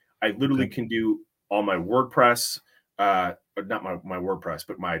now. I literally can do all my WordPress, not my WordPress,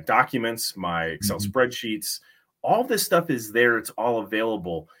 but my documents, my Excel spreadsheets. All this stuff is there. It's all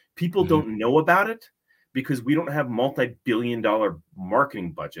available. People don't know about it because we don't have multi-billion-dollar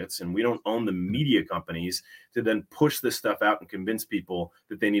marketing budgets, and we don't own the media companies to then push this stuff out and convince people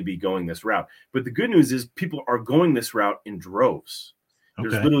that they need to be going this route. But the good news is people are going this route in droves.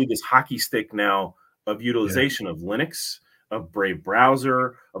 There's literally this hockey stick now of utilization of Linux, of Brave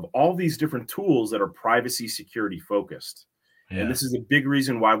browser, of all these different tools that are privacy security focused. And this is a big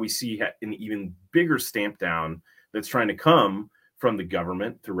reason why we see an even bigger stamp down that's trying to come from the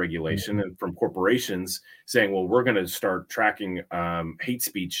government through regulation and from corporations saying, well, we're going to start tracking hate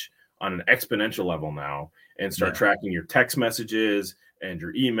speech on an exponential level now and start tracking your text messages and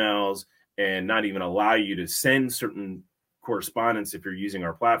your emails and not even allow you to send certain correspondence if you're using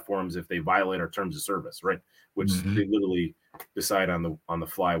our platforms if they violate our terms of service, right? Which they literally decide on the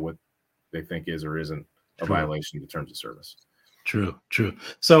fly what they think is or isn't a violation of the terms of service. True.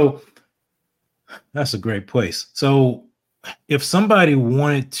 So that's a great place. So if somebody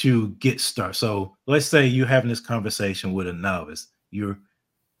wanted to get started, so let's say you're having this conversation with a novice, you're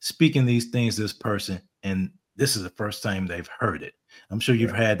speaking these things to this person, and this is the first time they've heard it. I'm sure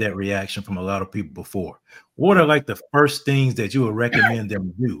you've had that reaction from a lot of people before. What are like the first things that you would recommend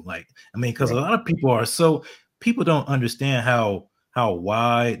them do? Like, I mean, because a lot of people don't understand how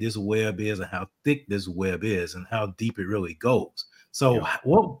wide this web is and how thick this web is and how deep it really goes. So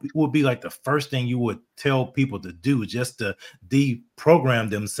what would be like the first thing you would tell people to do just to deprogram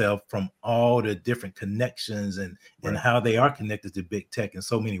themselves from all the different connections and how they are connected to big tech in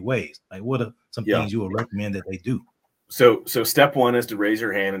so many ways? Like, what are some things you would recommend that they do? So step one is to raise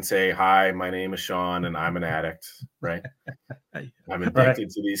your hand and say, hi, my name is Sean and I'm an addict, right? I'm addicted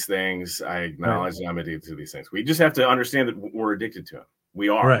to these things. I acknowledge that I'm addicted to these things. We just have to understand that we're addicted to them. We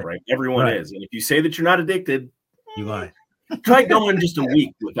are, right? Everyone is. And if you say that you're not addicted, you lie. Try going just a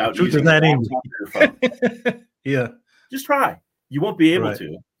week without using your phone. Just try. You won't be able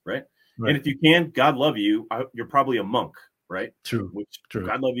to, right? And if you can, God love you. You're probably a monk, right? True.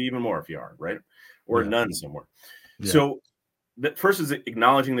 God love you even more if you are, right? Or a nun somewhere. So the first is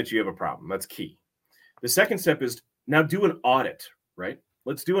acknowledging that you have a problem. That's key. The second step is now do an audit, right?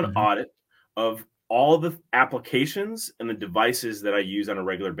 Let's do an audit of all the applications and the devices that I use on a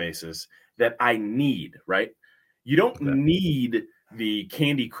regular basis that I need, right? You don't need the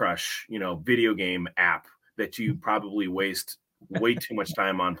Candy Crush, video game app that you probably waste way too much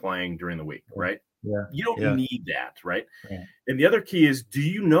time on playing during the week, right? You don't need that, right? And the other key is, do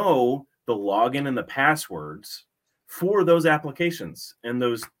you know the login and the passwords for those applications and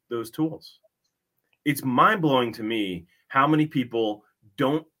those tools? It's mind-blowing to me how many people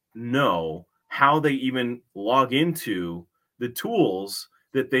don't know how they even log into the tools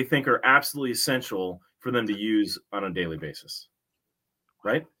that they think are absolutely essential for them to use on a daily basis,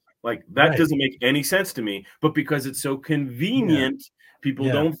 right? Like that doesn't make any sense to me, but because it's so convenient, people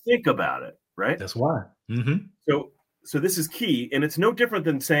don't think about it, right? That's why. So this is key, and it's no different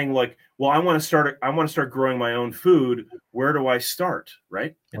than saying like, well, I want to start growing my own food. Where do I start,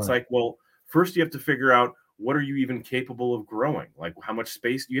 right? It's like, well, first you have to figure out what are you even capable of growing? Like how much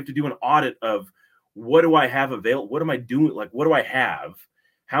space you have to do an audit of what do I have available? What am I doing? Like, what do I have?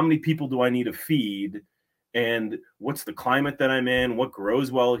 How many people do I need to feed? And what's the climate that I'm in? What grows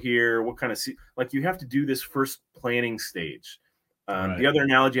well here? What kind of like you have to do this first planning stage. The other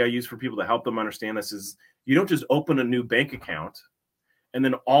analogy I use for people to help them understand this is you don't just open a new bank account and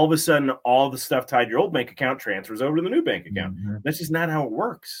then all of a sudden all the stuff tied to your old bank account transfers over to the new bank account. That's just not how it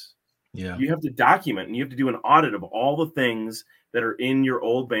works. You have to document and you have to do an audit of all the things that are in your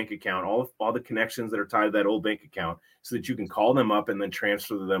old bank account, all the connections that are tied to that old bank account, so that you can call them up and then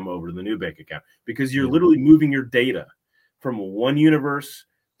transfer them over to the new bank account, because you're literally moving your data from one universe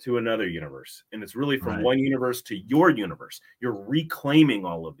to another universe. And it's really from one universe to your universe. You're reclaiming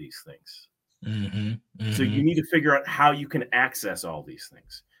all of these things. So you need to figure out how you can access all these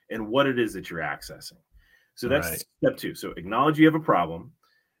things and what it is that you're accessing. So that's step two. So acknowledge you have a problem,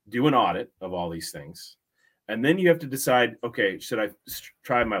 do an audit of all these things. And then you have to decide, okay, should I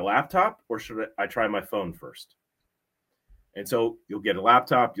try my laptop or should I try my phone first? And so you'll get a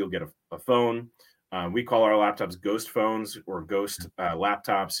laptop, you'll get a phone. We call our laptops ghost phones or ghost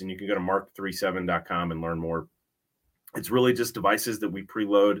laptops, and you can go to mark37.com and learn more. It's really just devices that we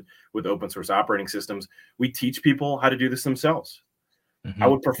preload with open source operating systems. We teach people how to do this themselves. I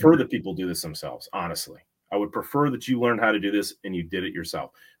would prefer that people do this themselves, honestly. I would prefer that you learned how to do this and you did it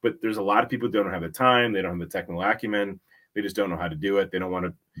yourself. But there's a lot of people who don't have the time. They don't have the technical acumen. They just don't know how to do it. They don't want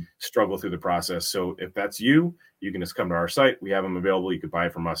to struggle through the process. So if that's you, you can just come to our site. We have them available. You could buy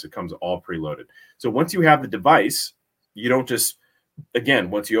it from us. It comes all preloaded. So once you have the device, you don't just,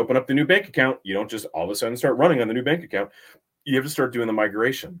 again, once you open up the new bank account, you don't just all of a sudden start running on the new bank account. You have to start doing the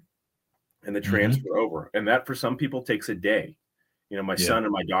migration and the transfer over. And that for some people takes a day. My son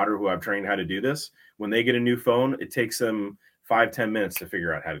and my daughter, who I've trained how to do this, when they get a new phone, it takes them 5-10 minutes to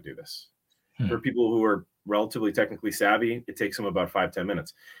figure out how to do this. For people who are relatively technically savvy, it takes them about 5-10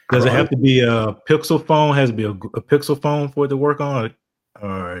 minutes. Does it have to be a Pixel phone? Has to be a Pixel phone for it to work on,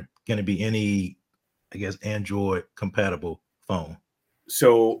 or can it be any, I guess, Android compatible phone?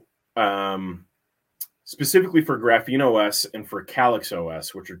 So specifically for Graphene OS and for Calyx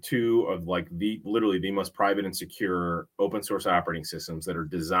OS, which are two of like literally the most private and secure open source operating systems that are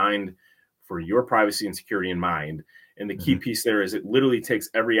designed for your privacy and security in mind. And the key piece there is it literally takes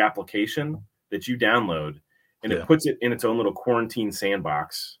every application that you download and it puts it in its own little quarantine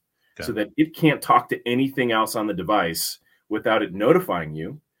sandbox so that it can't talk to anything else on the device without it notifying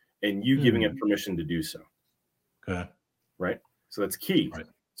you and you giving it permission to do so. Okay. right? So that's key. Right.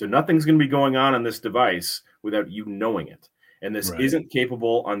 So nothing's going to be going on this device without you knowing it. And this Right. isn't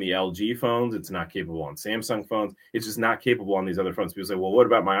capable on the LG phones. It's not capable on Samsung phones. It's just not capable on these other phones. People say, well, what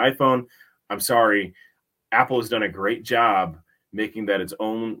about my iPhone? I'm sorry. Apple has done a great job making that its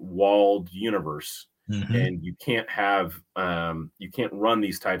own walled universe. And you can't run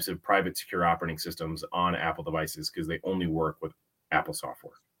these types of private secure operating systems on Apple devices because they only work with Apple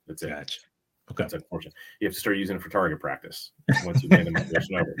software. That's it. Gotcha. Okay. That's unfortunate. You have to start using it for target practice once you've made the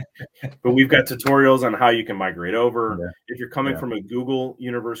migration over. But we've got tutorials on how you can migrate over. Yeah. If you're coming from a Google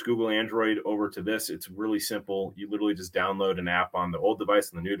universe, Google Android over to this, it's really simple. You literally just download an app on the old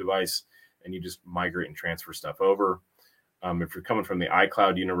device and the new device, and you just migrate and transfer stuff over. If you're coming from the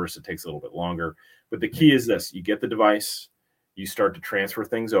iCloud universe, it takes a little bit longer. But the key is this: you get the device, you start to transfer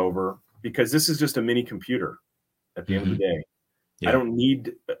things over, because this is just a mini computer at the end of the day. Yeah. I don't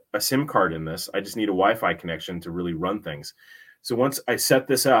need a SIM card in this. I just need a Wi-Fi connection to really run things. So once I set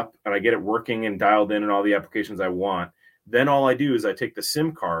this up and I get it working and dialed in and all the applications I want, then all I do is I take the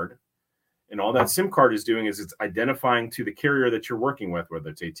SIM card, and all that SIM card is doing is it's identifying to the carrier that you're working with, whether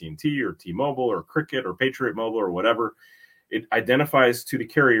it's AT&T or T-Mobile or Cricket or Patriot Mobile or whatever. It identifies to the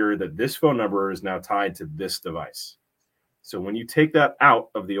carrier that this phone number is now tied to this device. So when you take that out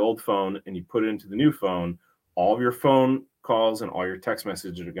of the old phone and you put it into the new phone, all of your phone calls and all your text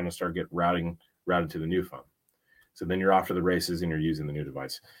messages are going to start routed to the new phone. So then you're off to the races and you're using the new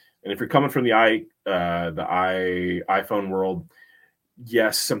device. And if you're coming from the iPhone world,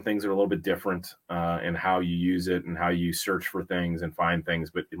 yes, some things are a little bit different in how you use it and how you search for things and find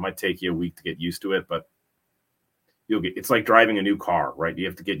things, but it might take you a week to get used to it. But it's like driving a new car, right? You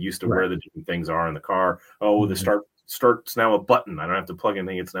have to get used to where the different things are in the car. Oh, the start's now a button. I don't have to plug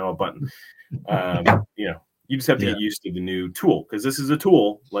anything. It's now a button. You just have to get used to the new tool, because this is a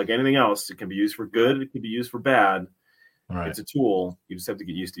tool like anything else. It can be used for good. It can be used for bad. Right. It's a tool. You just have to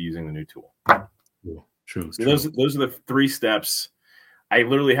get used to using the new tool. True. So those are the 3 steps. I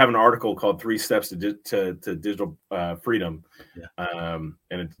literally have an article called 3 Steps to Digital Freedom. And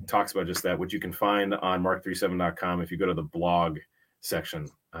it talks about just that, which you can find on mark37.com. If you go to the blog section,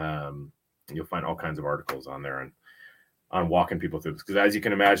 you'll find all kinds of articles on there and on walking people through this. Because as you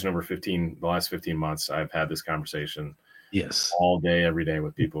can imagine, over the last 15 months, I've had this conversation all day, every day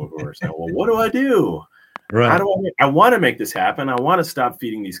with people who are saying, well, what do I do? Right. How do I want to make this happen? I want to stop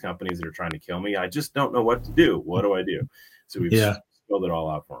feeding these companies that are trying to kill me. I just don't know what to do. What do I do? So we've spelled it all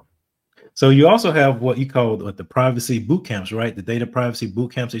out for them. So you also have what you call the privacy boot camps, right? The data privacy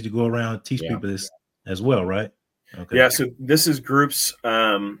boot camps that you go around and teach people this as well, right? Okay. Yeah. So this is groups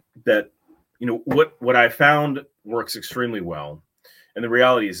that, what I found works extremely well. And the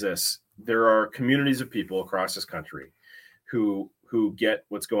reality is this: there are communities of people across this country who get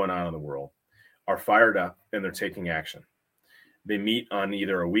what's going on in the world, are fired up, and they're taking action. They meet on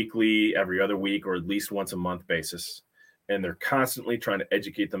either a weekly, every other week, or at least once a month basis. And they're constantly trying to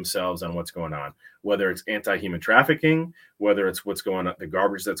educate themselves on what's going on, whether it's anti-human trafficking, whether it's what's going on, the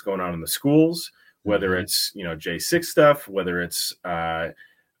garbage that's going on in the schools, whether it's, J6 stuff, whether it's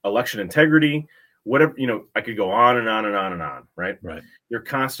election integrity, whatever, I could go on and on and on and on, right? Right. You're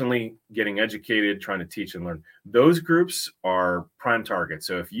constantly getting educated, trying to teach and learn. Those groups are prime targets.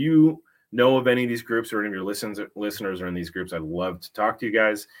 So if you know of any of these groups or any of your listeners are in these groups, I'd love to talk to you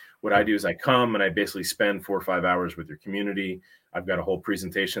guys. What I do is I come and I basically spend 4 or 5 hours with your community. I've got a whole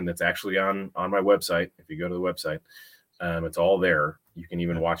presentation that's actually on my website. If you go to the website, it's all there. You can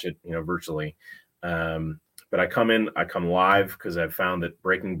even watch it, virtually. But I come live, because I've found that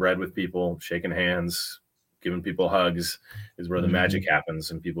breaking bread with people, shaking hands, giving people hugs is where the magic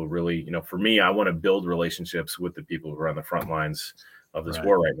happens. And people really, for me, I want to build relationships with the people who are on the front lines of this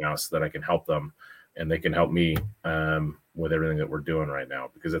war right now, so that I can help them and they can help me with everything that we're doing right now,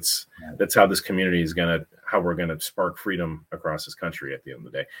 because that's how this community is how we're gonna spark freedom across this country at the end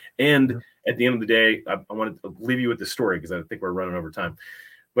of the day. And at the end of the day, I want to leave you with this story, because I think we're running over time.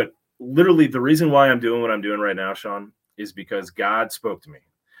 But literally, the reason why I'm doing what I'm doing right now, Sean, is because God spoke to me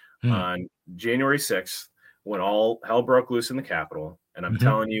on January 6th, when all hell broke loose in the Capitol. And I'm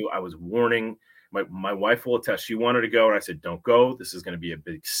telling you, I was warning. My wife will attest. She wanted to go, and I said, don't go. This is going to be a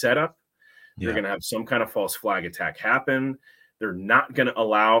big setup. They're going to have some kind of false flag attack happen. They're not going to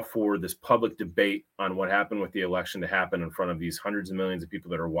allow for this public debate on what happened with the election to happen in front of these hundreds of millions of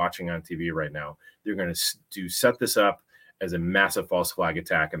people that are watching on TV right now. They're going to set this up as a massive false flag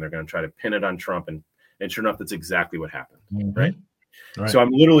attack, and they're going to try to pin it on Trump. And sure enough, that's exactly what happened. Right. So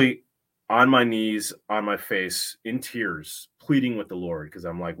I'm literally on my knees, on my face, in tears, pleading with the Lord, because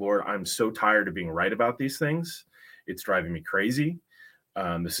I'm like, Lord, I'm so tired of being right about these things. It's driving me crazy.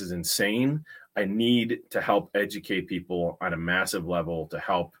 This is insane. I need to help educate people on a massive level to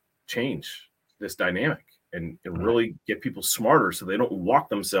help change this dynamic and really get people smarter so they don't walk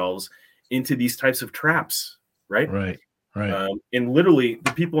themselves into these types of traps, right? Right. And literally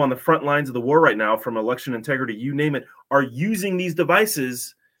the people on the front lines of the war right now, from election integrity, you name it, are using these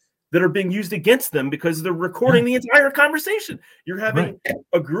devices that are being used against them because they're recording the entire conversation. You're having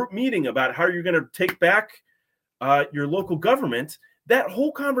a group meeting about how you're going to take back your local government. That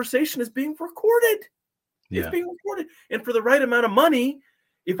whole conversation is being recorded. It's being recorded. And for the right amount of money,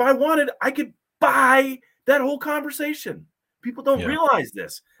 if I wanted, I could buy that whole conversation. People don't realize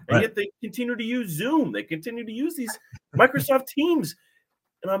this. And yet they continue to use Zoom. They continue to use these Microsoft Teams.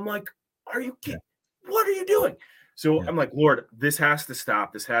 And I'm like, are you kidding? What are you doing? So I'm like, Lord, this has to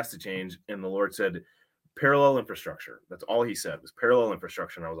stop. This has to change. And the Lord said, parallel infrastructure. That's all he said was parallel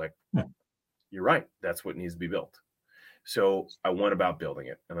infrastructure. And I was like, you're right. That's what needs to be built. So I went about building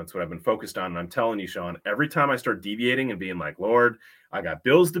it. And that's what I've been focused on. And I'm telling you, Sean, every time I start deviating and being like, Lord, I got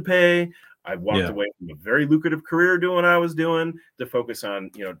bills to pay. I walked away from a very lucrative career doing what I was doing to focus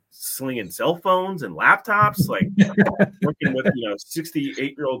on, slinging cell phones and laptops, like working with,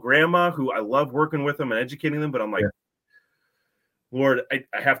 68-year-old grandma who I love working with them and educating them. But I'm like, Lord, I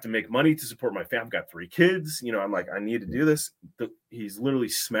have to make money to support my family. I've got 3 kids. I'm like, I need to do this. He's literally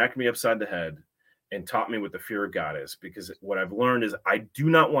smacked me upside the head and taught me what the fear of God is, because what I've learned is I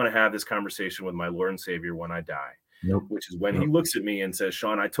do not want to have this conversation with my Lord and Savior when I die. Which is when he looks at me and says,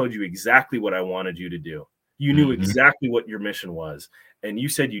 Sean, I told you exactly what I wanted you to do. You knew exactly what your mission was. And you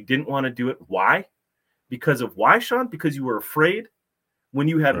said you didn't want to do it. Why? Because of why, Sean? Because you were afraid. When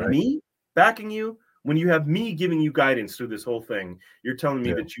you have me backing you, when you have me giving you guidance through this whole thing, you're telling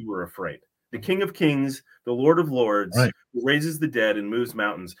me that you were afraid. The King of Kings, the Lord of Lords, who raises the dead and moves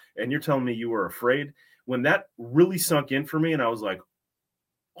mountains. And you're telling me you were afraid? When that really sunk in for me, and I was like,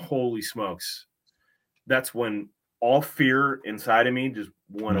 holy smokes, that's when all fear inside of me just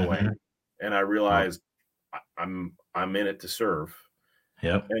went away. And I realized I'm in it to serve.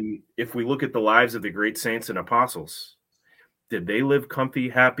 And if we look at the lives of the great saints and apostles, did they live comfy,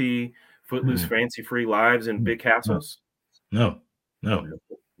 happy, footloose, fancy-free lives in big castles? No,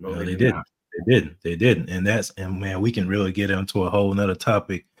 they didn't. They didn't. And man, we can really get into a whole nother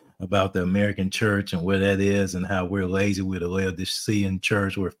topic about the American church and where that is and how we're lazy. We're the Laodicean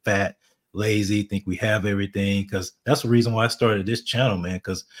church. We're fat, lazy, think we have everything, because that's the reason why I started this channel, man.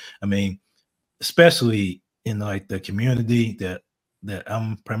 Because I mean, especially in like the community that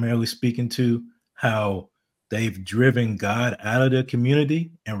I'm primarily speaking to, how they've driven God out of the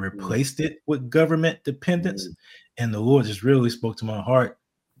community and replaced it with government dependence. And the Lord just really spoke to my heart,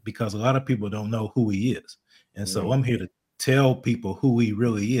 because a lot of people don't know who he is. And so I'm here to tell people who he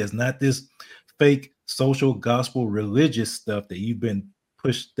really is, not this fake social gospel religious stuff that you've been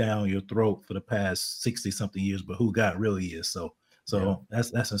pushed down your throat for the past 60 something years, but who God really is. So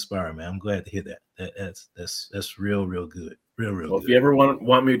that's inspiring, man. I'm glad to hear that. That's real good. Real well, good. If you ever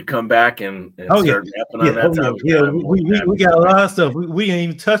want me to come back and start rapping on that, we got a lot of stuff. We didn't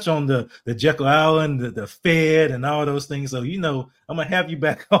even touch on the Jekyll Island, the Fed, and all those things. So I'm gonna have you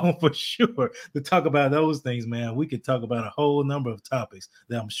back on for sure to talk about those things, man. We could talk about a whole number of topics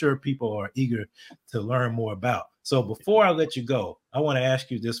that I'm sure people are eager to learn more about. So before I let you go, I want to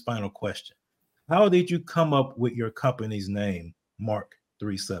ask you this final question: how did you come up with your company's name, Mark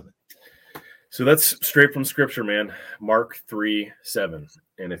 3:7? So that's straight from scripture, man. Mark 3:7.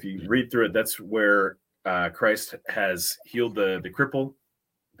 And if you read through it, that's where Christ has healed the cripple,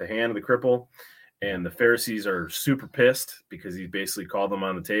 the hand of the cripple. And the Pharisees are super pissed because he basically called them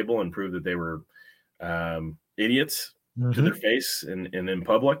on the table and proved that they were idiots to their face and in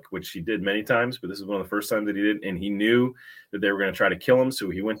public, which he did many times. But this is one of the first times that he did. And he knew that they were going to try to kill him. So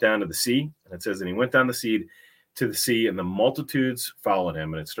he went down to the sea. And it says that he went down to the sea, and the multitudes followed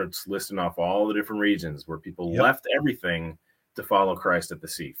him. And it starts listing off all the different regions where people left everything to follow Christ at the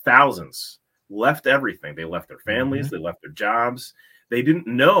sea. Thousands left everything. They left their families. They left their jobs. They didn't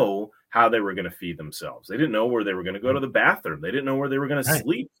know how they were going to feed themselves. They didn't know where they were going to go to the bathroom. They didn't know where they were going to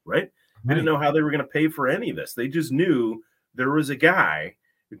sleep, right? They didn't know how they were going to pay for any of this. They just knew there was a guy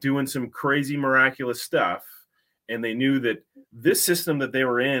doing some crazy, miraculous stuff. And they knew that this system that they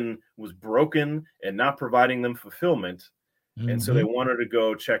were in was broken and not providing them fulfillment. And so they wanted to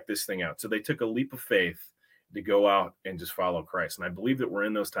go check this thing out. So they took a leap of faith to go out and just follow Christ. And I believe that we're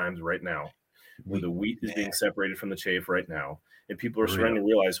in those times right now where the wheat is being separated from the chaff right now. And people are starting to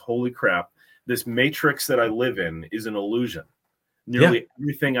realize, holy crap, this matrix that I live in is an illusion. Nearly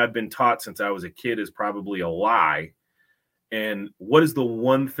everything I've been taught since I was a kid is probably a lie. And what is the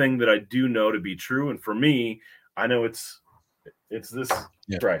one thing that I do know to be true? And for me, I know it's this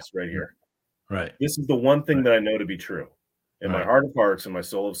Christ right here. Right. This is the one thing Right. that I know to be true. In my Right. heart of hearts and my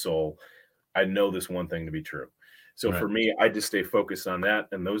soul of soul, I know this one thing to be true. So Right. for me, I just stay focused on that.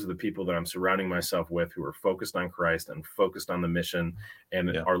 And those are the people that I'm surrounding myself with who are focused on Christ and focused on the mission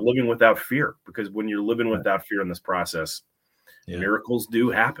and Yeah. are living without fear. Because when you're living Right. without fear in this process, Yeah. miracles do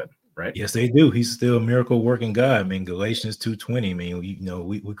happen, right? Yes, they do. He's still a miracle working God. I mean, Galatians 2:20. I mean,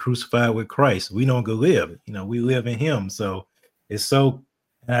 we crucified with Christ. We don't go live. We live in him. So it's so,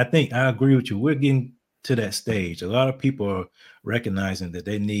 and I think I agree with you. We're getting to that stage. A lot of people are recognizing that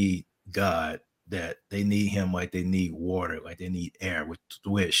they need God, that they need him like they need water, like they need air, which is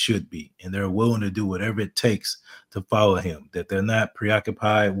the way it should be. And they're willing to do whatever it takes to follow him, that they're not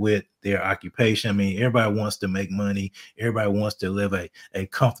preoccupied with their occupation. I mean, everybody wants to make money. Everybody wants to live a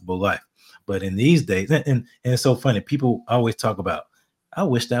comfortable life. But in these days, and it's so funny, people always talk about, I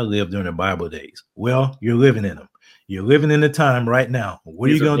wish I lived during the Bible days. Well, you're living in them. You're living in the time right now. What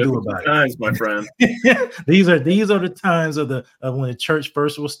are you These are going to do biblical about times, my friend. it? these are the times of when the church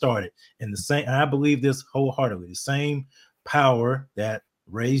first was started. And the same, I believe this wholeheartedly. The same power that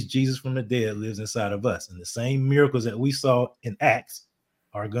raised Jesus from the dead lives inside of us, and the same miracles that we saw in Acts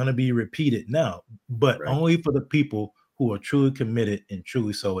are going to be repeated now, but Right. only for the people who are truly committed and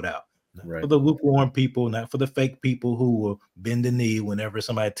truly sold out. Not Right. for the lukewarm people, not for the fake people who will bend the knee whenever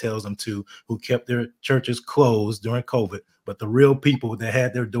somebody tells them to, who kept their churches closed during COVID, but the real people that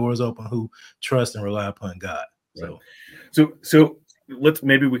had their doors open, who trust and rely upon God. Right. So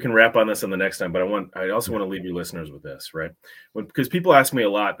maybe we can wrap on this on the next time, but I also want to leave your listeners with this, right? Because people ask me a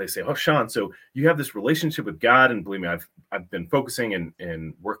lot, they say, "Oh, Sean, so you have this relationship with God," and believe me, I've been focusing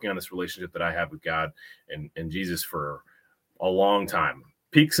and working on this relationship that I have with God and Jesus for a long time.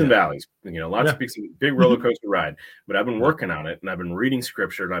 Peaks and valleys, lots of peaks, and big roller coaster ride. But I've been working on it, and I've been reading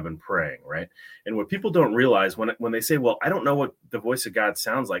scripture, and I've been praying, right? And what people don't realize when they say, "Well, I don't know what the voice of God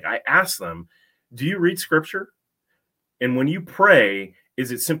sounds like," I ask them, "Do you read scripture? And when you pray,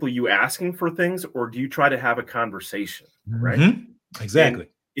 is it simply you asking for things, or do you try to have a conversation?" Right? Exactly.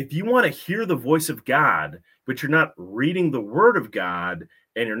 And if you want to hear the voice of God, but you're not reading the word of God,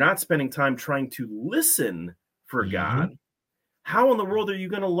 and you're not spending time trying to listen for God, how in the world are you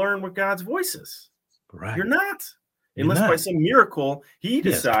going to learn what God's voice is? Right. You're not. You're Unless not. by some miracle, he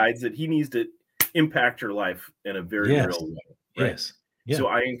decides that he needs to impact your life in a very real way. Right? Yes. Yeah. So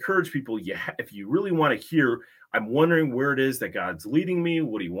I encourage people, if you really want to hear, I'm wondering where it is that God's leading me,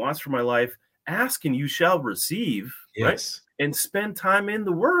 what he wants for my life, ask and you shall receive, right? And spend time in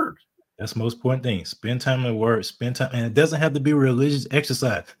the word. That's the most important thing. Spend time in the word, spend time. And it doesn't have to be religious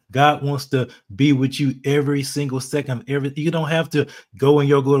exercise. God wants to be with you every single second. You don't have to go in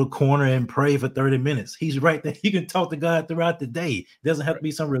your little corner and pray for 30 minutes. He's right there. You can talk to God throughout the day. It doesn't have to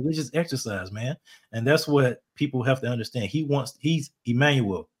be some religious exercise, man. And that's what people have to understand. He's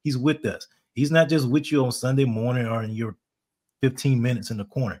Emmanuel. He's with us. He's not just with you on Sunday morning or in your 15 minutes in the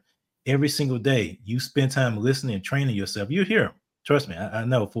corner. Every single day, you spend time listening and training yourself. You hear him. Trust me, I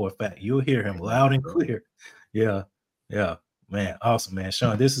know for a fact. You'll hear him loud and clear. Yeah. Man, awesome, man.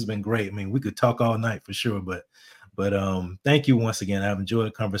 Sean, this has been great. I mean, we could talk all night for sure, but thank you once again. I've enjoyed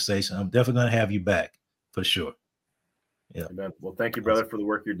the conversation. I'm definitely going to have you back for sure. Yeah. Well, thank you, brother, for the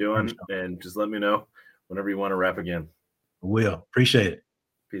work you're doing, and just let me know whenever you want to wrap again. Will. Appreciate it.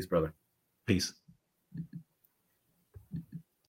 Peace, brother. Peace.